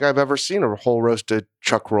 I don't think I've ever seen a whole roasted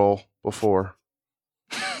chuck roll before.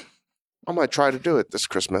 I might try to do it this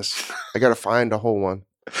Christmas. I got to find a whole one.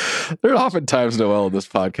 There are often times, Noelle, in this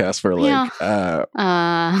podcast where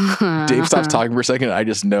Dave stops talking for a second. And I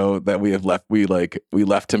just know that we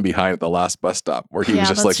left him behind at the last bus stop where he was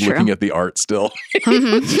just like looking at the art still.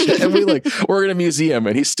 And we're in a museum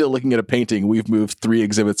and he's still looking at a painting. We've moved 3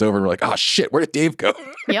 exhibits over and we're like, oh shit, where did Dave go?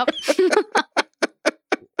 Yep.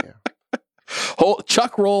 Whole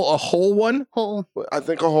chuck roll, a whole one? Whole. I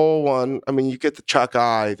think a whole one. I mean, you get the chuck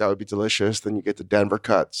eye, that would be delicious. Then you get the Denver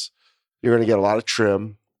cuts. You're going to get a lot of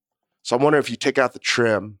trim. So I'm wondering if you take out the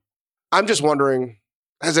trim. I'm just wondering,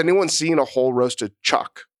 has anyone seen a whole roasted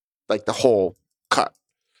chuck? Like the whole cut?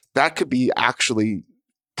 That could be actually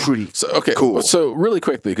pretty Okay, cool. So really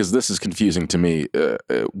quickly, because this is confusing to me,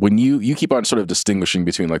 when you keep on sort of distinguishing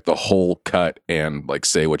between like the whole cut and like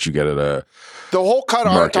say what you get at a The whole cut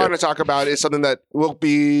I'm market. trying to talk about is something that will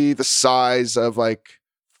be the size of like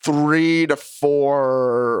 3 to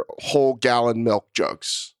 4 whole gallon milk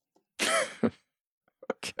jugs.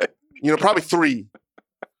 Okay. Probably 3.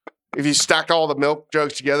 If you stacked all the milk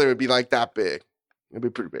jugs together, it would be like that big. It'd be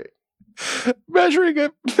pretty big. Measuring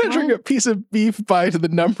a piece of beef by the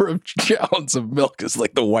number of gallons of milk is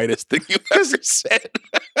like the whitest thing you've ever said.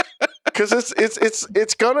 Because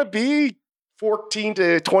it's gonna be 14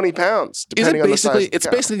 to 20 pounds. Is it depending on the size basically? of the It's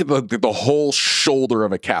cow. basically the whole shoulder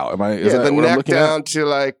of a cow. Am I? Is that the what I'm neck looking down at? to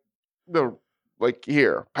like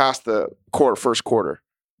here past the first quarter.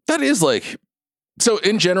 That is like so.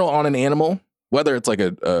 In general, on an animal, whether it's like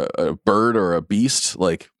a bird or a beast,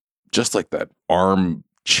 like just like that arm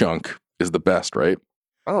chunk is the best, right?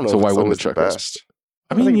 I don't know. So if why it's wouldn't always the chuck the roast? best?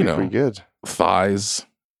 I I mean, think you it'd be know, pretty good. thighs,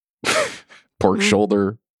 pork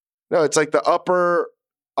shoulder. No, it's like the upper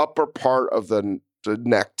part of the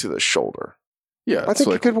neck to the shoulder. Yeah, I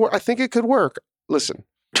think it could work. I think it could work. Listen,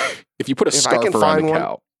 if you put a if I scarf can around find a one-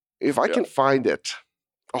 cow, if I can find it,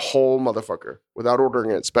 a whole motherfucker, without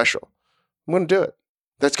ordering it special, I'm going to do it.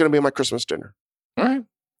 That's going to be my Christmas dinner. all right,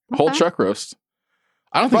 whole Okay. chuck roast.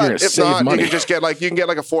 I don't think you're But gonna if save not, money. you can just get like a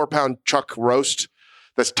 4-pound chuck roast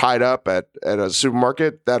that's tied up at a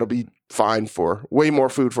supermarket. That'll be fine for way more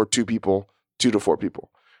food for 2 people, 2 to 4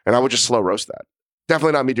 people. And I would just slow roast that.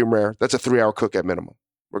 Definitely not medium rare. That's a 3-hour cook at minimum,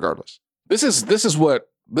 regardless. This is what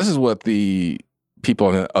the people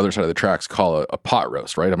on the other side of the tracks call a pot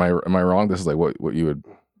roast, right? Am I wrong? This is like what you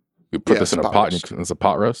put Yeah, this it's in a a pot pot roast. and it's a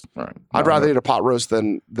pot roast? All right. I'd rather eat a pot roast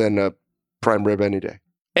than a prime rib any day.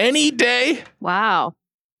 any day. Wow.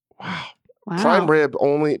 Wow. Wow. Prime rib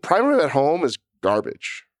at home is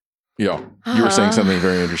garbage. Yo, you were saying something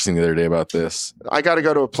very interesting the other day about this. I got to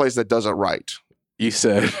go to a place that does it right. You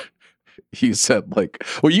said like,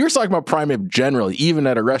 well, you were talking about prime rib generally, even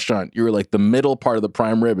at a restaurant. You were like, the middle part of the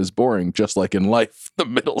prime rib is boring, just like in life. The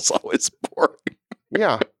middle's always boring.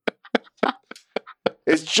 Yeah.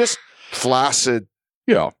 It's just flaccid.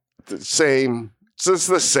 Yeah. The same. It's just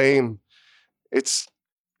the same. It's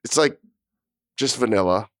like just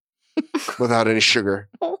vanilla without any sugar.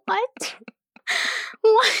 What?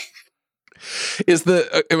 What? Is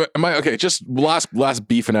am I okay? Just last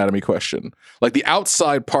beef anatomy question. Like the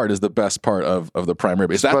outside part is the best part of the prime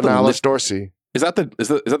rib. Is that the Spinalis lift? dorsi. Is that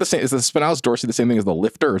the same? Is the spinalis dorsi the same thing as the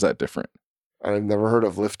lifter, or is that different? I've never heard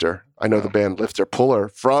of Lifter. I know the band Lifter Puller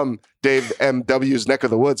from Dave M.W.'s neck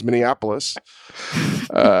of the woods, Minneapolis.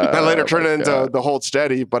 That later turned into the Hold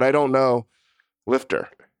Steady, but I don't know Lifter.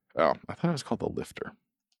 Oh, I thought it was called the lifter.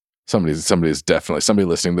 Somebody's definitely somebody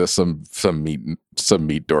listening to this. Some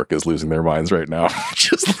meat dork is losing their minds right now.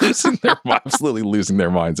 Just losing their minds, absolutely losing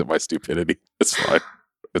their minds at my stupidity. It's fine.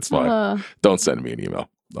 It's fine. Don't send me an email.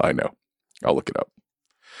 I know. I'll look it up.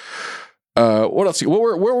 What else? What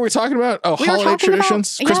were we talking about? Oh, We were holiday talking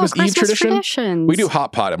traditions, about, Christmas Eve tradition. traditions. We do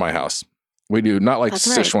hot pot at my house. We do not like That's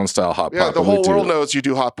right. Sichuan style hot Yeah, pot. the but we whole do- world knows you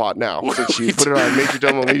do hot pot now since you put it on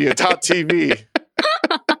MajorDomoMedia.tv.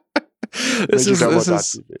 This is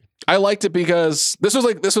MajorDomo.tv. I liked it because this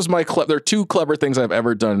was my there are 2 clever things I've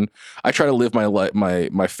ever done. I try to live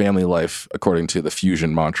my family life according to the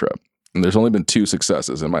fusion mantra, and there's only been 2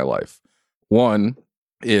 successes in my life. One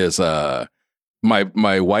is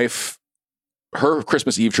my wife, her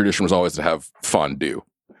Christmas Eve tradition was always to have fondue.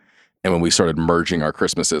 And when we started merging our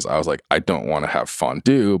Christmases, I was like, I don't want to have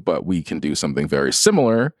fondue, but we can do something very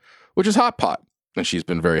similar, which is hot pot. And she's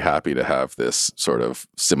been very happy to have this sort of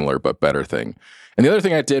similar but better thing. And the other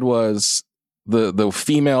thing I did was the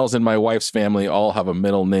females in my wife's family all have a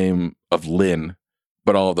middle name of Lin,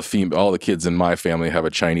 but all the kids in my family have a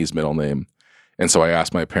Chinese middle name. And so I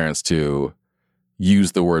asked my parents to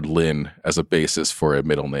use the word Lin as a basis for a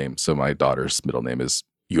middle name. So my daughter's middle name is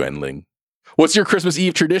Yuan Ling. What's your Christmas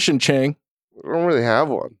Eve tradition, Chang? I don't really have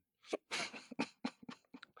one. I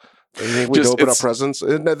think we'd Just- open up it's- presents.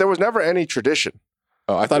 There was never any tradition.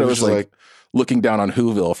 Oh, I thought it was just like looking down on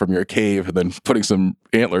Whoville from your cave and then putting some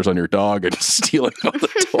antlers on your dog and stealing all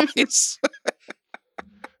the toys.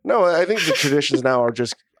 No, I think the traditions now are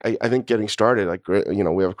just, I think, getting started. Like,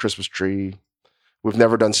 we have a Christmas tree. We've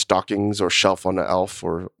never done stockings or shelf on an elf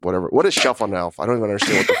or whatever. What is shelf on an elf? I don't even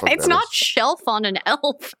understand what the fuck It's that not is. shelf on an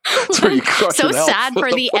elf. That's where you crush So an elf sad with for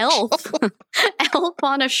a the elf. Elf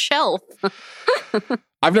on a shelf.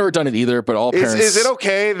 I've never done it either, but all parents. Is it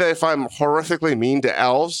okay that if I'm horrifically mean to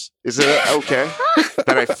elves, is it okay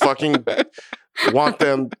that I fucking want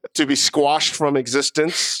them to be squashed from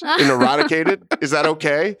existence and eradicated. Is that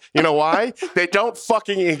okay? You know why? They don't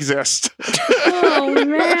fucking exist. Oh,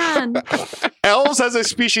 man. Elves as a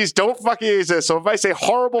species don't fucking exist. So if I say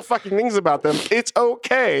horrible fucking things about them, it's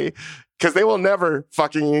okay because they will never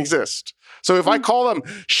fucking exist. So if I call them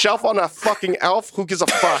shelf on a fucking elf, who gives a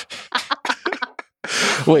fuck?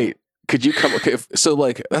 Wait, could you come? Okay, so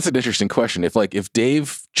like that's an interesting question. If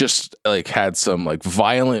Dave just like had some like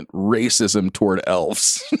violent racism toward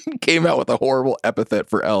elves, came out with a horrible epithet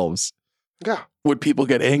for elves, Yeah. would people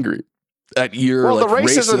get angry at your Well, like,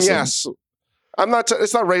 the racism, racism? yes. I'm not.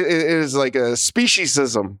 It's not. It is like a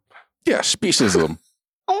speciesism. Yeah, speciesism.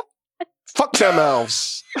 Fuck them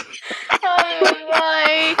elves. Oh,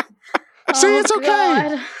 my. See, it's okay.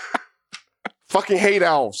 God. Fucking hate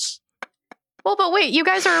elves. Well, but wait, you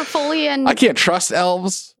guys are fully in. I can't trust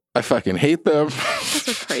elves. I fucking hate them. Those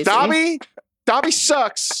are crazy. Dobby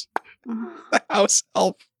sucks. The house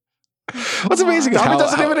elf. What's amazing is Dobby how,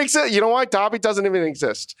 doesn't even exist. You know why? Dobby doesn't even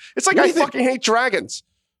exist. It's like What do I you think? fucking hate dragons.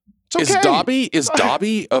 It's okay. Is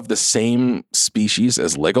Dobby of the same species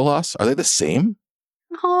as Legolas? Are they the same?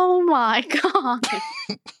 Oh my God.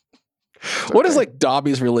 What is like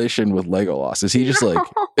Dobby's relation with Legolas? Is he just like,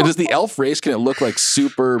 does the elf race, can it look like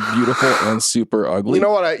super beautiful and super ugly? You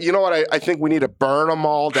know what? I think we need to burn them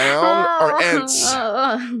all down or Ents.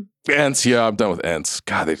 Ents, yeah, I'm done with Ents.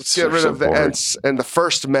 God, they Let's get rid of the boring. Ents and the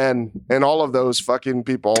first men and all of those fucking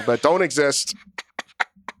people that don't exist.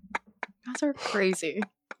 You guys are crazy.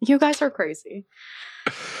 You guys are crazy.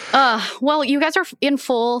 Well, you guys are in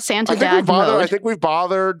full Santa Dad mode. I think we've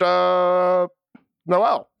bothered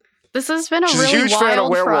Noelle. This has been a She's really a huge fan of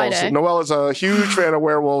wild werewolves. Friday. Noelle is a huge fan of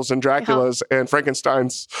werewolves and Draculas and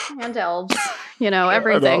Frankensteins. And elves.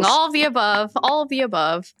 Everything. elves. All of the above. All of the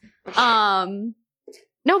above.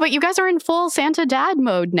 No, but you guys are in full Santa Dad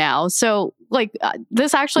mode now. So,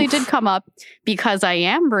 this actually did come up because I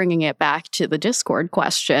am bringing it back to the Discord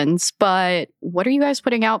questions. But what are you guys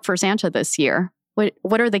putting out for Santa this year?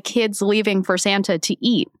 What are the kids leaving for Santa to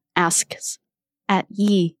eat? Asks at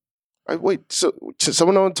Ye. Wait, so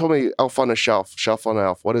someone told me elf on a shelf. Shelf on an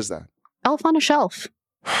elf. What is that? Elf on a shelf.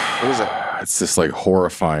 What is it? It's this like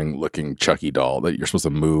horrifying looking Chucky doll that you're supposed to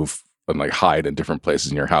move and like hide in different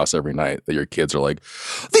places in your house every night. That your kids are like,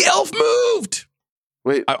 the elf moved.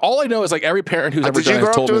 Wait, All I know is like every parent who's ever did you done grow has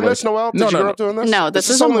up told me doing like, this, Noelle? Did No, you no, grow no. up doing this? No, this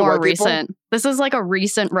is a only more white people? recent. This is like a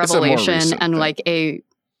recent It's a more revelation recent and thing. like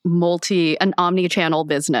an omni-channel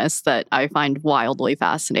business that I find wildly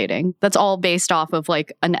fascinating. That's all based off of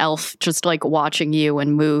like an elf just like watching you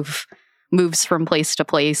and moves from place to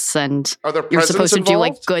place, and Are there you're presents supposed to involved? do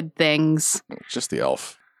like good things. It's just the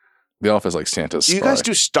elf. The elf is like Santa's Do you spy. guys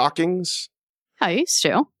do stockings? I used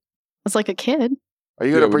to. As like a kid. Are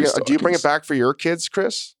you Yeah, gonna we bring do it? Do you bring it stockings. back for your kids,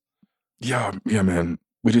 Chris? Yeah, man.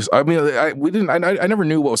 We just, I mean, we didn't, I never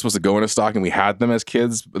knew what was supposed to go in a stocking. We had them as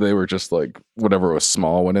kids, but they were just like, whatever was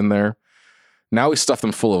small went in there. Now we stuff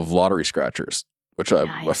them full of lottery scratchers, which I'm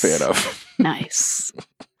a Nice. fan of. Nice.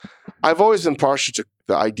 I've always been partial to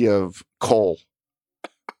the idea of coal.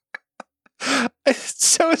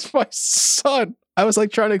 So is my son. I was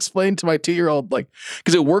like trying to explain to my 2-year-old, like,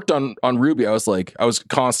 because it worked on Ruby. I was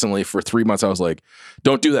constantly for 3 months. I was like,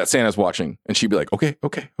 "Don't do that. Santa's watching," and she'd be like, "Okay,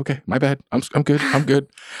 my bad. I'm good."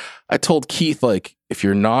 I told Keith, like, if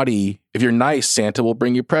you're nice, Santa will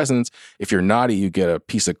bring you presents. If you're naughty, you get a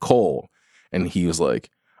piece of coal. And he was like,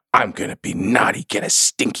 "I'm gonna be naughty, get a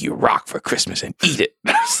stinky rock for Christmas and eat it."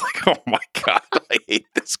 I was like, "Oh my god, I hate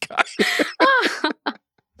this guy."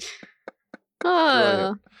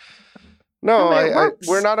 Uh, No, it works.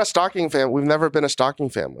 we're not a stocking family. We've never been a stocking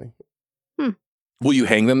family. Will you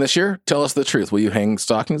hang them this year? Tell us the truth. Will you hang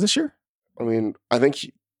stockings this year? I mean, I think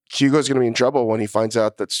Hugo's going to be in trouble when he finds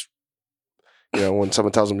out that's, when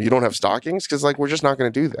someone tells him you don't have stockings, because we're just not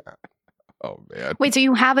going to do that. Oh man. wait, so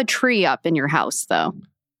you have a tree up in your house though?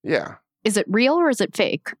 Yeah, Is it real or is it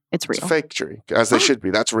fake? It's real. it's a fake tree, as they should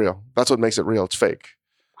be. That's real. That's what makes it real. It's fake.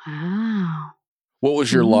 Wow. What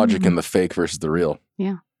was your logic in the fake versus the real?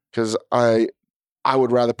 Because I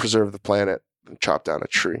would rather preserve the planet than chop down a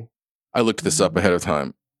tree. I looked this up ahead of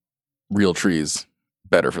time. Real trees,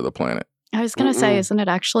 better for the planet. I was going to say, Mm-mm. isn't it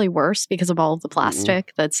actually worse because of all of the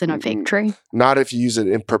plastic that's in a fake Mm-mm. tree? Not if you use it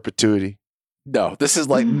in perpetuity. No, this is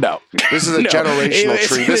like, no. This is a No. generational It's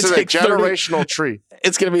tree. gonna This is a take 30 generational tree.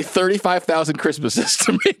 It's going to be 35,000 Christmases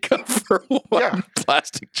to make up for one Yeah.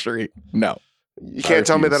 plastic tree. No. You can't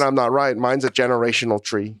tell me refuse. that I'm not right. Mine's a generational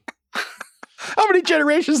tree. How many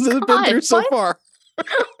generations has it been God, through so what? far?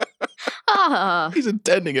 Ah, He's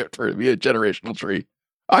intending it for it to be a generational tree.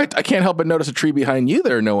 I can't help but notice a tree behind you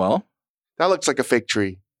there, Noelle. That looks like a fake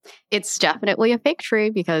tree. It's definitely a fake tree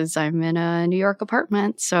because I'm in a New York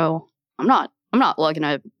apartment, so I'm not lugging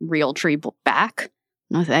a real tree back.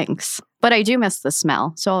 No thanks. But I do miss the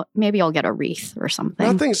smell, so maybe I'll get a wreath or something.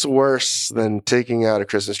 Nothing's worse than taking out a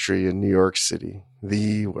Christmas tree in New York City.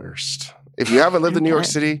 The worst. If you haven't lived in New York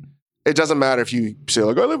City, it doesn't matter if you say,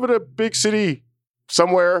 like, I live in a big city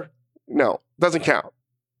somewhere. No, it doesn't count.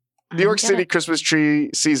 New York City Christmas tree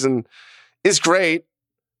season is great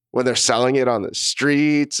when they're selling it on the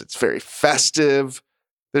streets. It's very festive.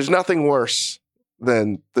 There's nothing worse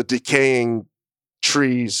than the decaying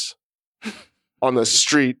trees on the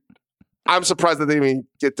street. I'm surprised that they even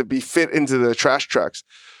get to be fit into the trash trucks.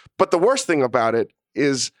 But the worst thing about it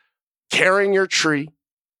is carrying your tree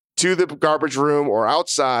to the garbage room or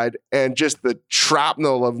outside and just the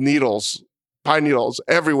shrapnel of needles, pine needles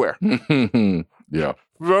everywhere. Yeah.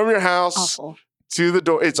 From your house to the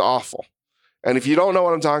door. It's awful. And if you don't know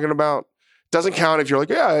what I'm talking about, it doesn't count if you're like,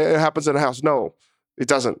 yeah, it happens in a house. No, it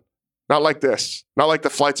doesn't. Not like this. Not like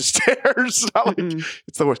the flights of stairs. Not like,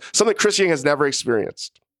 it's the worst. Something Chris Yang has never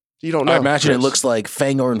experienced. You don't know. I imagine Chris. it looks like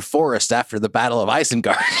Fangorn Forest after the Battle of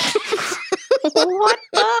Isengard. What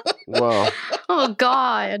the? Wow. Oh,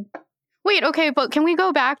 God. Wait, okay, but can we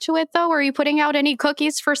go back to it, though? Are you putting out any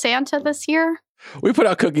cookies for Santa this year? We put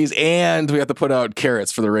out cookies and we have to put out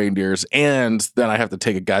carrots for the reindeers. And then I have to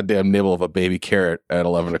take a goddamn nibble of a baby carrot at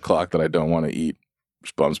 11 o'clock that I don't want to eat,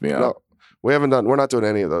 which bums me out. No, we're not doing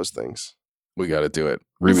any of those things. We got to do it. Is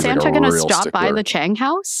Ruby's Santa like a going to real stop by stickler. the Chang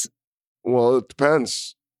house? Well, it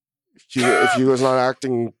depends. If you was not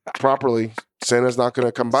acting properly, Santa's not going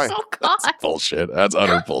to come by. Oh, God. That's bullshit. That's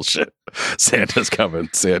utter bullshit. Santa's coming.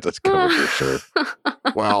 Santa's coming for sure.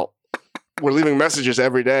 Well, we're leaving messages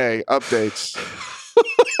every day, updates.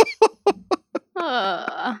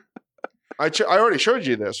 I already showed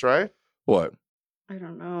you this, right? What? I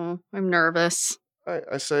don't know. I'm nervous.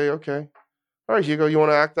 I say, okay. All right, Hugo, you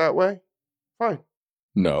want to act that way? Fine.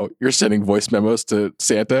 No, you're sending voice memos to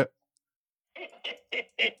Santa?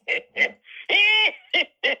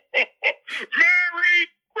 Merry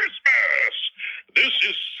Christmas! This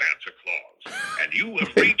is Santa Claus, and you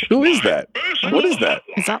have reached Who is that? my personal What is that?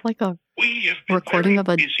 hotline. Is that like a We have been recording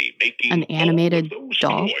very of busy making an animated all of those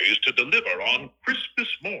doll? toys to deliver on Christmas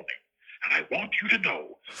morning, and I want you to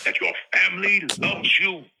know that your family loves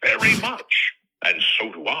you very much, and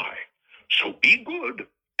so do I. So be good,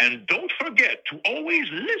 and don't forget to always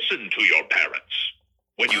listen to your parents.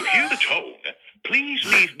 When you hear the tone, please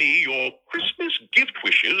leave me your Christmas gift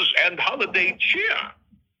wishes and holiday cheer.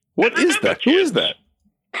 What And is remember, that? Who is kids, that?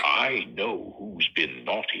 I know who's been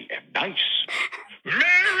naughty and nice.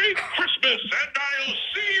 Merry Christmas, and I'll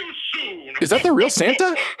see you soon. Is that the real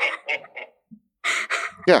Santa?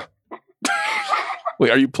 Yeah.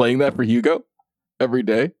 Wait, are you playing that for Hugo every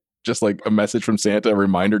day? Just like a message from Santa, a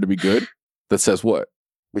reminder to be good? That says what?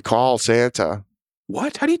 We call Santa.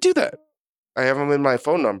 What? How do you do that? I have him in my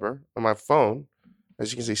phone number on my phone.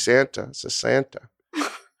 As you can see, Santa. It says Santa.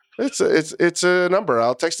 It's a number.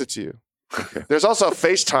 I'll text it to you. Okay. There's also a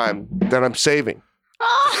FaceTime that I'm saving.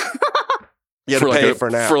 You have to pay for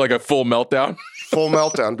now. For like a full meltdown? Full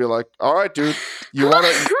meltdown. Be like, all right, dude. You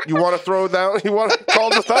wanna throw down? You wanna call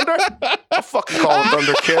the thunder? I'll fucking call the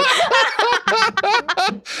thunder, kid.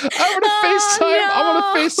 I'm gonna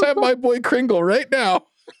FaceTime my boy Kringle right now.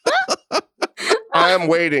 I am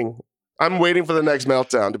waiting. I'm waiting for the next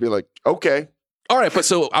meltdown to be like, okay. All right, but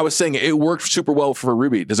so I was saying it worked super well for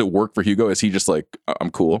Ruby. Does it work for Hugo? Is he just like,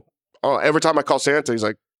 I'm cool? Oh, every time I call Santa, he's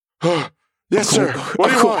like, oh, yes, sir. What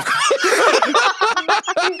do you want?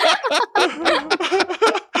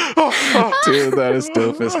 Dude, that is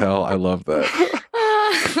dope as hell. I love that.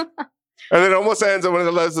 And then it almost ends when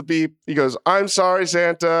it lets the beep. He goes, I'm sorry,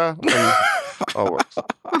 Santa. And, oh, it works.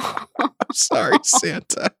 I'm sorry,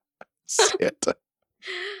 Santa. Santa.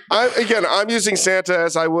 I'm using Santa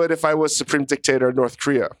as I would if I was supreme dictator of North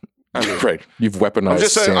Korea. I mean, Right. You've weaponized I'm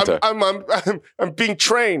just saying, Santa. I'm being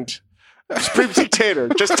trained. Supreme dictator.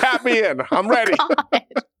 Just tap me in. I'm ready.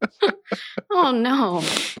 Oh, no.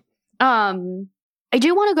 I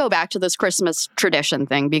do want to go back to this Christmas tradition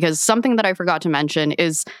thing because something that I forgot to mention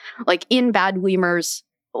is like in Bad Weimer's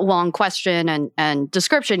long question and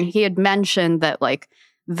description, he had mentioned that like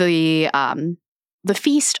the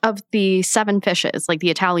feast of the seven fishes, like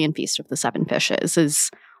the Italian feast of the seven fishes, is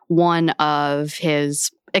one of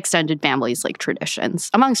his extended family's like traditions.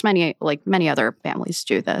 Amongst many other families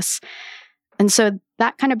do this. And so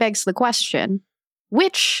that kind of begs the question,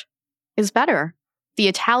 which is better? The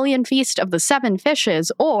Italian feast of the seven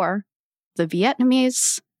fishes or the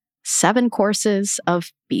Vietnamese 7 courses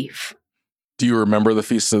of beef? Do you remember the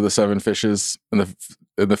Feast of the Seven Fishes and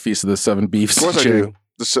the Feast of the Seven Beefs? Of course I Chang? do.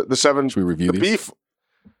 the seven. Should we review the these? beef?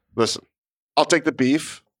 Listen, I'll take the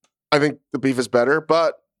beef. I think the beef is better,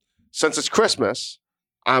 but since it's Christmas,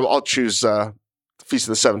 I'll choose Feast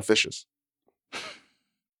of the Seven Fishes.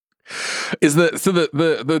 Is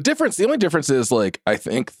the difference? The only difference is like I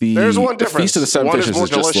think There's one the difference. Feast of the Seven one Fishes is more is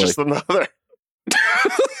just delicious like than the other.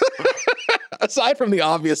 aside from the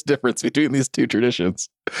obvious difference between these two traditions,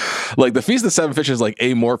 like the Feast of the Seven Fishes is like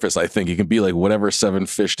amorphous. I think you can be like whatever 7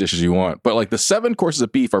 fish dishes you want, but like the 7 courses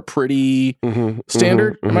of beef are pretty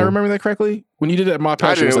standard. Am I remembering that correctly? When you did it at Ma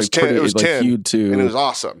Pesh, it was like 10, pretty, it was like 10, hued to, and it was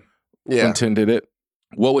awesome. Yeah, when 10 did it.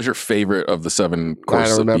 What was your favorite of the 7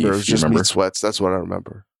 courses I don't remember. of beef? It was Do you just remember? meat sweats. That's what I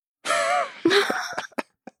remember.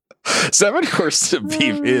 7 courses of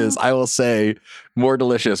beef is, I will say, more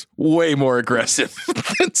delicious, way more aggressive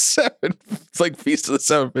than 7. It's like Feast of the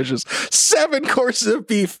seven Fishes. 7 courses of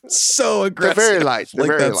beef, so aggressive. They're very light. They're Like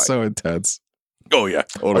very that's light. so intense. Oh yeah,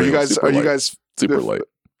 totally. Are you guys? Super Are you light. guys super the light?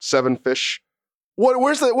 7 fish?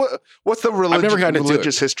 What's the never gotten into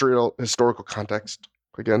religious historical context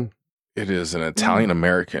again? It is an Italian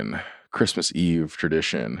American Christmas Eve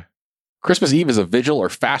tradition. Christmas Eve is a vigil or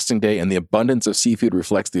fasting day, and the abundance of seafood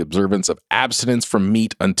reflects the observance of abstinence from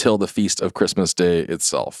meat until the feast of Christmas Day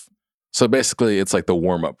itself. So basically, it's like the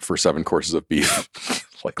warm up for 7 courses of beef.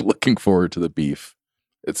 Like looking forward to the beef.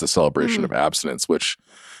 It's a celebration of abstinence, which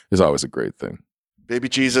is always a great thing. Baby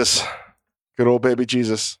Jesus, good old baby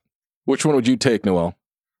Jesus. Which one would you take, Noelle?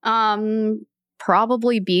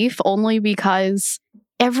 Probably beef, only because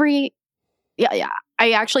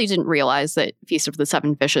I actually didn't realize that Feast of the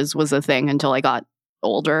Seven Fishes was a thing until I got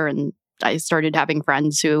older and I started having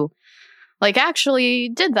friends who like actually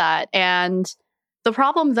did that. And the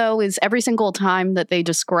problem though is every single time that they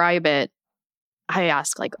describe it, I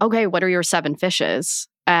ask like, okay, what are your 7 fishes?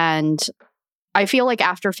 And I feel like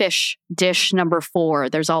after fish dish number 4,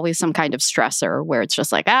 there's always some kind of stressor where it's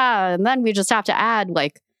just like, and then we just have to add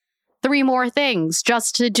like 3 more things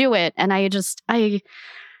just to do it. And I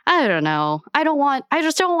don't know. I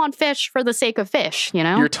just don't want fish for the sake of fish, you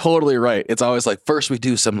know? You're totally right. It's always like, first we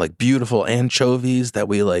do some like beautiful anchovies that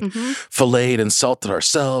we like filleted and salted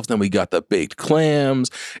ourselves. Then we got the baked clams.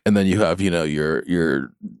 And then you have,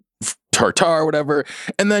 your tartare or whatever.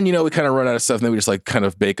 And then, we kind of run out of stuff. And then we just like kind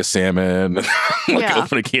of bake a salmon and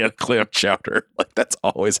open a can of clam chowder. Like that's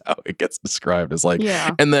always how it gets described as like,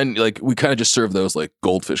 and then like we kind of just serve those like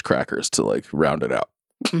goldfish crackers to like round it out.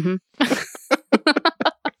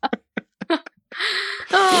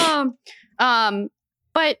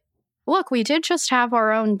 But look, we did just have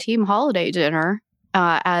our own team holiday dinner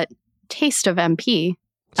at Taste of MP.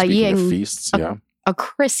 Speaking of feasts, a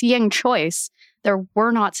Chris Ying choice. There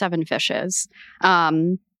were not 7 fishes.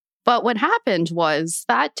 But what happened was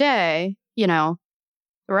that day, the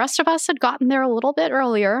rest of us had gotten there a little bit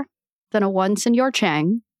earlier than a one Senor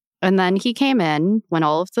Chang. And then he came in when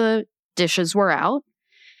all of the dishes were out.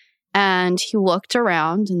 And he looked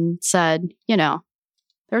around and said,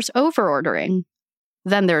 there's over-ordering.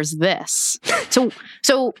 Then there's this.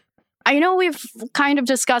 So I know we've kind of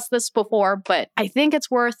discussed this before, but I think it's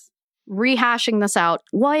worth rehashing this out.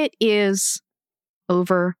 What is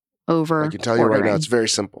over? I can tell you right now, it's very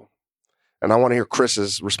simple. And I want to hear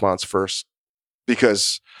Chris's response first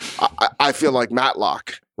because I feel like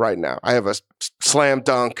Matlock right now. I have a slam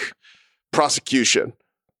dunk prosecution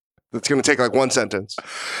that's going to take like 1 sentence.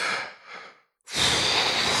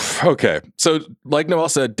 Okay. So like Noelle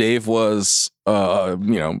said, Dave was 15 or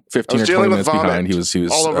 20 minutes behind. He was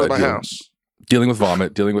all over my house. Dealing with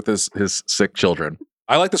vomit, dealing with his sick children.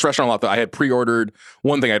 I like this restaurant a lot though. I had pre-ordered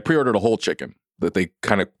a whole chicken that they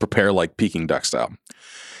kind of prepare like Peking duck style.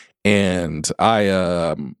 And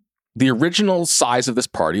the original size of this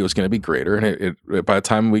party was going to be greater. And it by the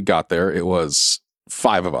time we got there, it was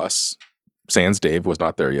 5 of us. Sans Dave was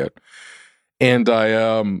not there yet. And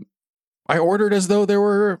I ordered as though there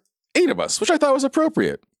were 8 of us, which I thought was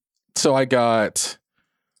appropriate. So I got,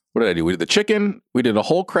 what did I do? We did the chicken, we did a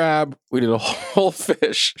whole crab, we did a whole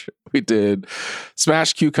fish, we did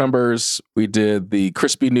smashed cucumbers, we did the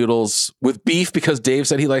crispy noodles with beef because Dave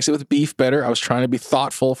said he likes it with beef better. I was trying to be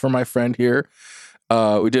thoughtful for my friend here.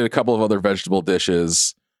 We did a couple of other vegetable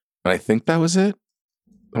dishes, and I think that was it.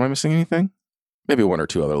 Am I missing anything? Maybe 1 or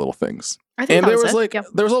 2 other little things. I think and there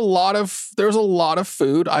was a lot of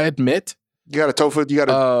food, I admit. You got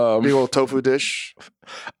a big old tofu dish.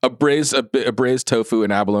 A braised tofu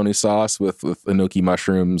and abalone sauce with enoki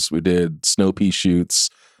mushrooms. We did snow pea shoots.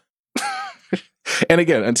 And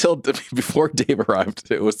again, before Dave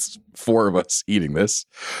arrived, it was 4 of us eating this.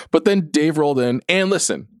 But then Dave rolled in, and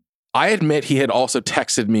listen, I admit he had also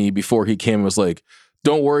texted me before he came and was like,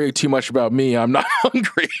 "Don't worry too much about me. I'm not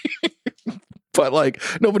hungry." But like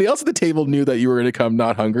nobody else at the table knew that you were going to come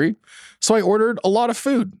not hungry. So I ordered a lot of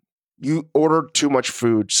food. You ordered too much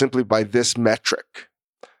food simply by this metric.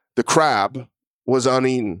 The crab was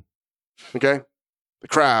uneaten. Okay? The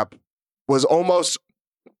crab was almost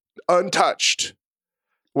untouched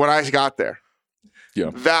when I got there.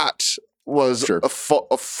 Yeah. That was Sure. a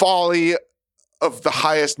folly of the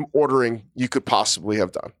highest ordering you could possibly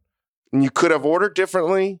have done. And you could have ordered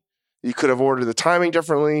differently. You could have ordered the timing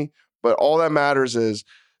differently. But all that matters is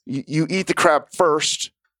you eat the crab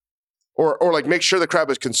first or like make sure the crab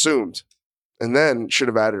is consumed and then should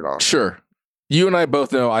have added on. Sure. You and I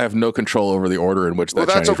both know I have no control over the order in which that Well,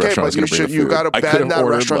 that's Chinese okay, restaurant but is going to bring the food. you got to I could bend have that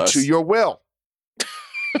ordered restaurant less. to your will.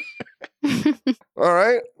 All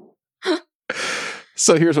right?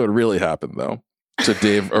 So here's what really happened, though. So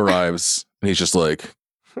Dave arrives, and he's just like,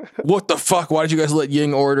 what the fuck? Why did you guys let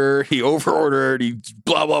Ying order? He over-ordered. He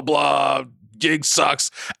blah, blah, blah. Ying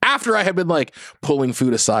sucks. After I had been, like, pulling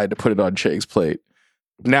food aside to put it on Chang's plate.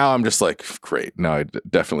 Now I'm just like, great. Now I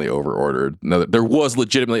definitely over-ordered. Now, there was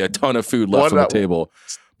legitimately a ton of food left on the table.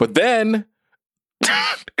 But then,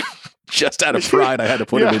 just out of pride, I had to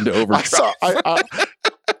put it into overdrive.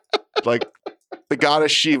 Like the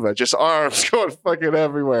goddess Shiva, just arms going fucking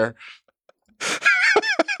everywhere.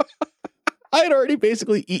 I had already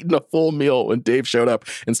basically eaten a full meal when Dave showed up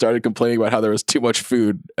and started complaining about how there was too much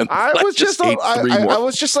food. And I was just ate three more. I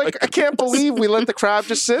was just like, I can't believe we let the crab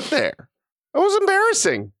just sit there. It was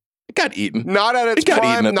embarrassing. It got eaten. Not at its It got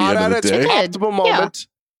prime, eaten at the not end at of the its day. optimal moment.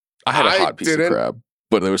 I had a I hot piece didn't. of crab,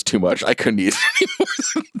 but there was too much. I couldn't eat it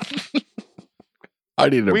anymore. I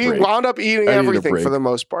needed a We break. wound up eating I needed a everything break. for the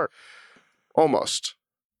most part. Almost.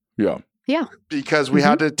 Yeah. Because we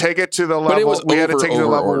had to take it to the But it level. was We had to take it to the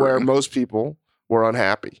level where over-ordering. most people were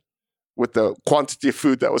unhappy with the quantity of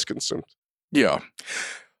food that was consumed. Yeah.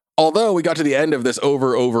 Although we got to the end of this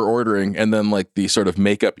over ordering and then like the sort of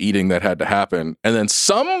makeup eating that had to happen. And then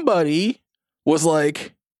somebody was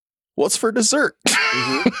like, what's for dessert?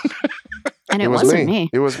 And it wasn't me. me.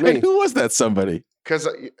 It was And me. who was that somebody? Because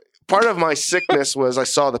part of my sickness was I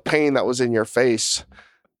saw the pain that was in your face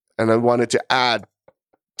and I wanted to add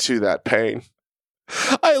to that pain.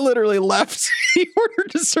 I literally left. He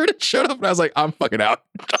ordered dessert and showed up and I was like, I'm fucking out.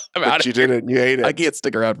 I'm out But of you here. didn't. You ate it. I can't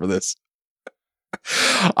stick around for this.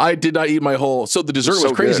 I did not eat my whole. So the dessert So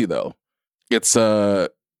was crazy good. though. It's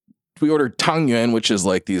we ordered tang yuan, which is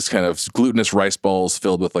like these kind of glutinous rice balls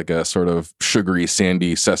filled with like a sort of sugary,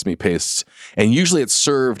 sandy sesame paste. And usually it's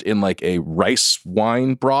served in like a rice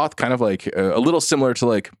wine broth, kind of like a little similar to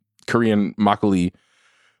like Korean makgeolli.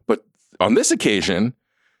 But on this occasion,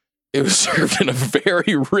 it was served in a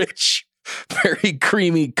very rich, very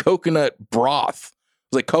creamy coconut broth.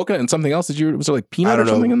 It was like coconut and something else. Was there like peanut I don't or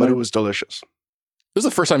something know, in but there? it was delicious. This is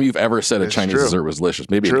the first time you've ever said a It's Chinese true. dessert was delicious.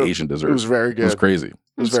 Maybe True. an Asian dessert. It was very good. It was crazy. It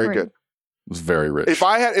It was very great. good. was very rich.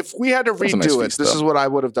 If we had to was a nice redo it, feast, this though. is what I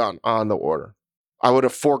would have done on the order. I would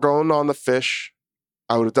have foregone on the fish.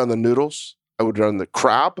 I would have done the noodles. I would have done the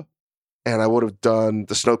crab, and I would have done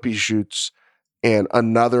the snow pea shoots and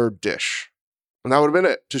another dish, and that would have been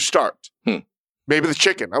it to start. Maybe the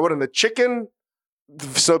chicken. I would have done the chicken, the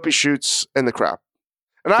snow pea shoots, and the crab.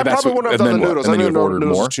 And I And that's probably what- wouldn't have and done the then what? noodles. And I then you knew would have ordered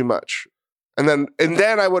noodles more? was too much. And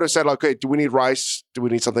then I would have said, okay, do we need rice? Do we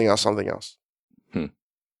need something else? Something else.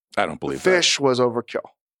 I don't believe Fish was overkill.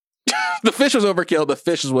 that. The fish was overkill. The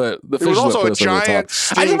fish is what the It fish was is what also put a us over the giant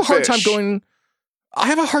top. I have a steamed hard time fish. going. I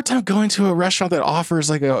have a hard time going to a restaurant that offers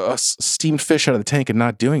like a steamed fish out of the tank and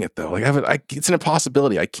not doing it though. Like it's an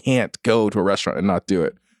impossibility. I can't go to a restaurant and not do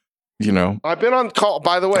it. You know. I've been on call.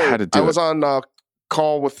 By the way, had to do I was it. on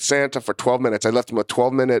call with Santa for 12 minutes. I left him a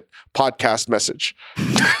 12-minute podcast message.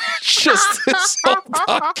 Just this whole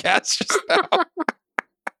podcast just now.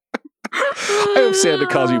 I hope Santa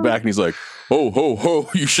calls you back and he's like, "Oh, ho, ho!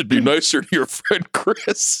 You should be nicer to your friend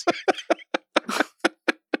Chris."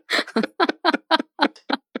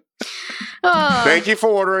 Thank you for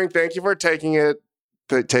ordering. Thank you for taking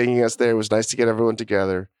us there. It was nice to get everyone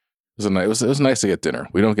together. It was nice to get dinner.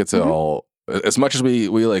 We don't get to all as much as we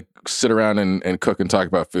like sit around and cook and talk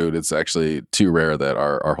about food. It's actually too rare that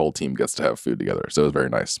our whole team gets to have food together. So it was very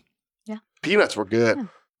nice. Peanuts were good. Yeah.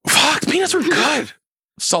 Fuck, peanuts were good.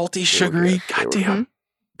 Salty, sugary. They were good. Goddamn,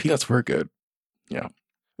 peanuts were good.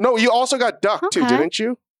 No, you also got duck too, Okay. didn't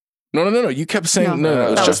you? No. You kept saying no. It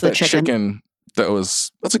was That just was the that chicken. chicken. That's a It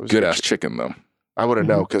was good good ass chicken though. I wouldn't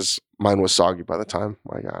know because mine was soggy by the time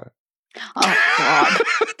I got it. Oh God.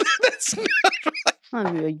 That's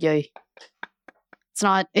Ay, ay, ay.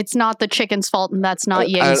 It's not the chicken's fault, and that's not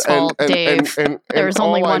Yang's fault, Dave. And There's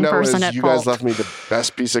only all I one know person is at you fault. guys left me the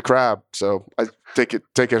best piece of crab, so I take it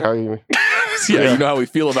how you. You know how we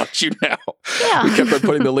feel about you now. Yeah. We kept on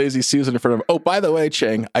putting the lazy Susan in front of him. Oh, by the way,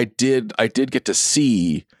 Chang, I did get to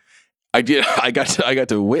see. I got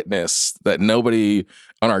to witness that nobody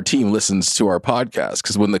on our team listens to our podcast,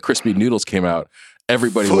 because when the crispy noodles came out,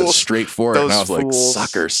 everybody went straight for it, and I was like,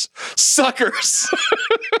 suckers.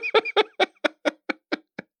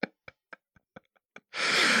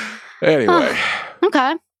 Anyway,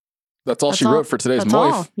 Okay. that's all she wrote for today's That's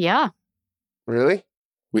Moif. all. Yeah. Really?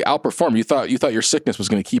 We outperformed. You thought your sickness was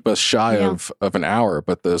going to keep us shy of an hour,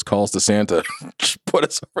 but those calls to Santa just put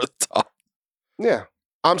us over the top. Yeah.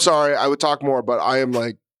 I'm sorry. I would talk more, but I am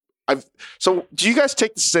like, so do you guys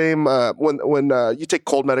take the same, when you take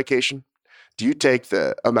cold medication, do you take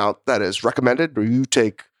the amount that is recommended, or you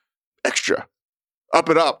take extra? Up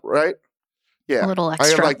and up, right? Yeah. A little I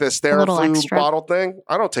extra. have like this Theraflu bottle thing.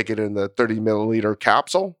 I don't take it in the 30 milliliter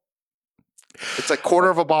capsule. It's like quarter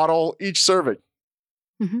of a bottle each serving.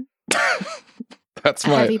 Mm-hmm. That's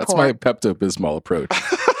my Pepto-Bismol approach.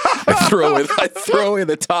 I throw away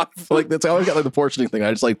the top. Like, that's how I got like the portioning thing.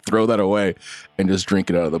 I just like throw that away and just drink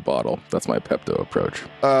it out of the bottle. That's my Pepto approach.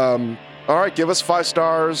 All right, give us 5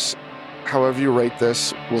 stars. However you rate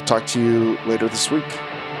this. We'll talk to you later this week.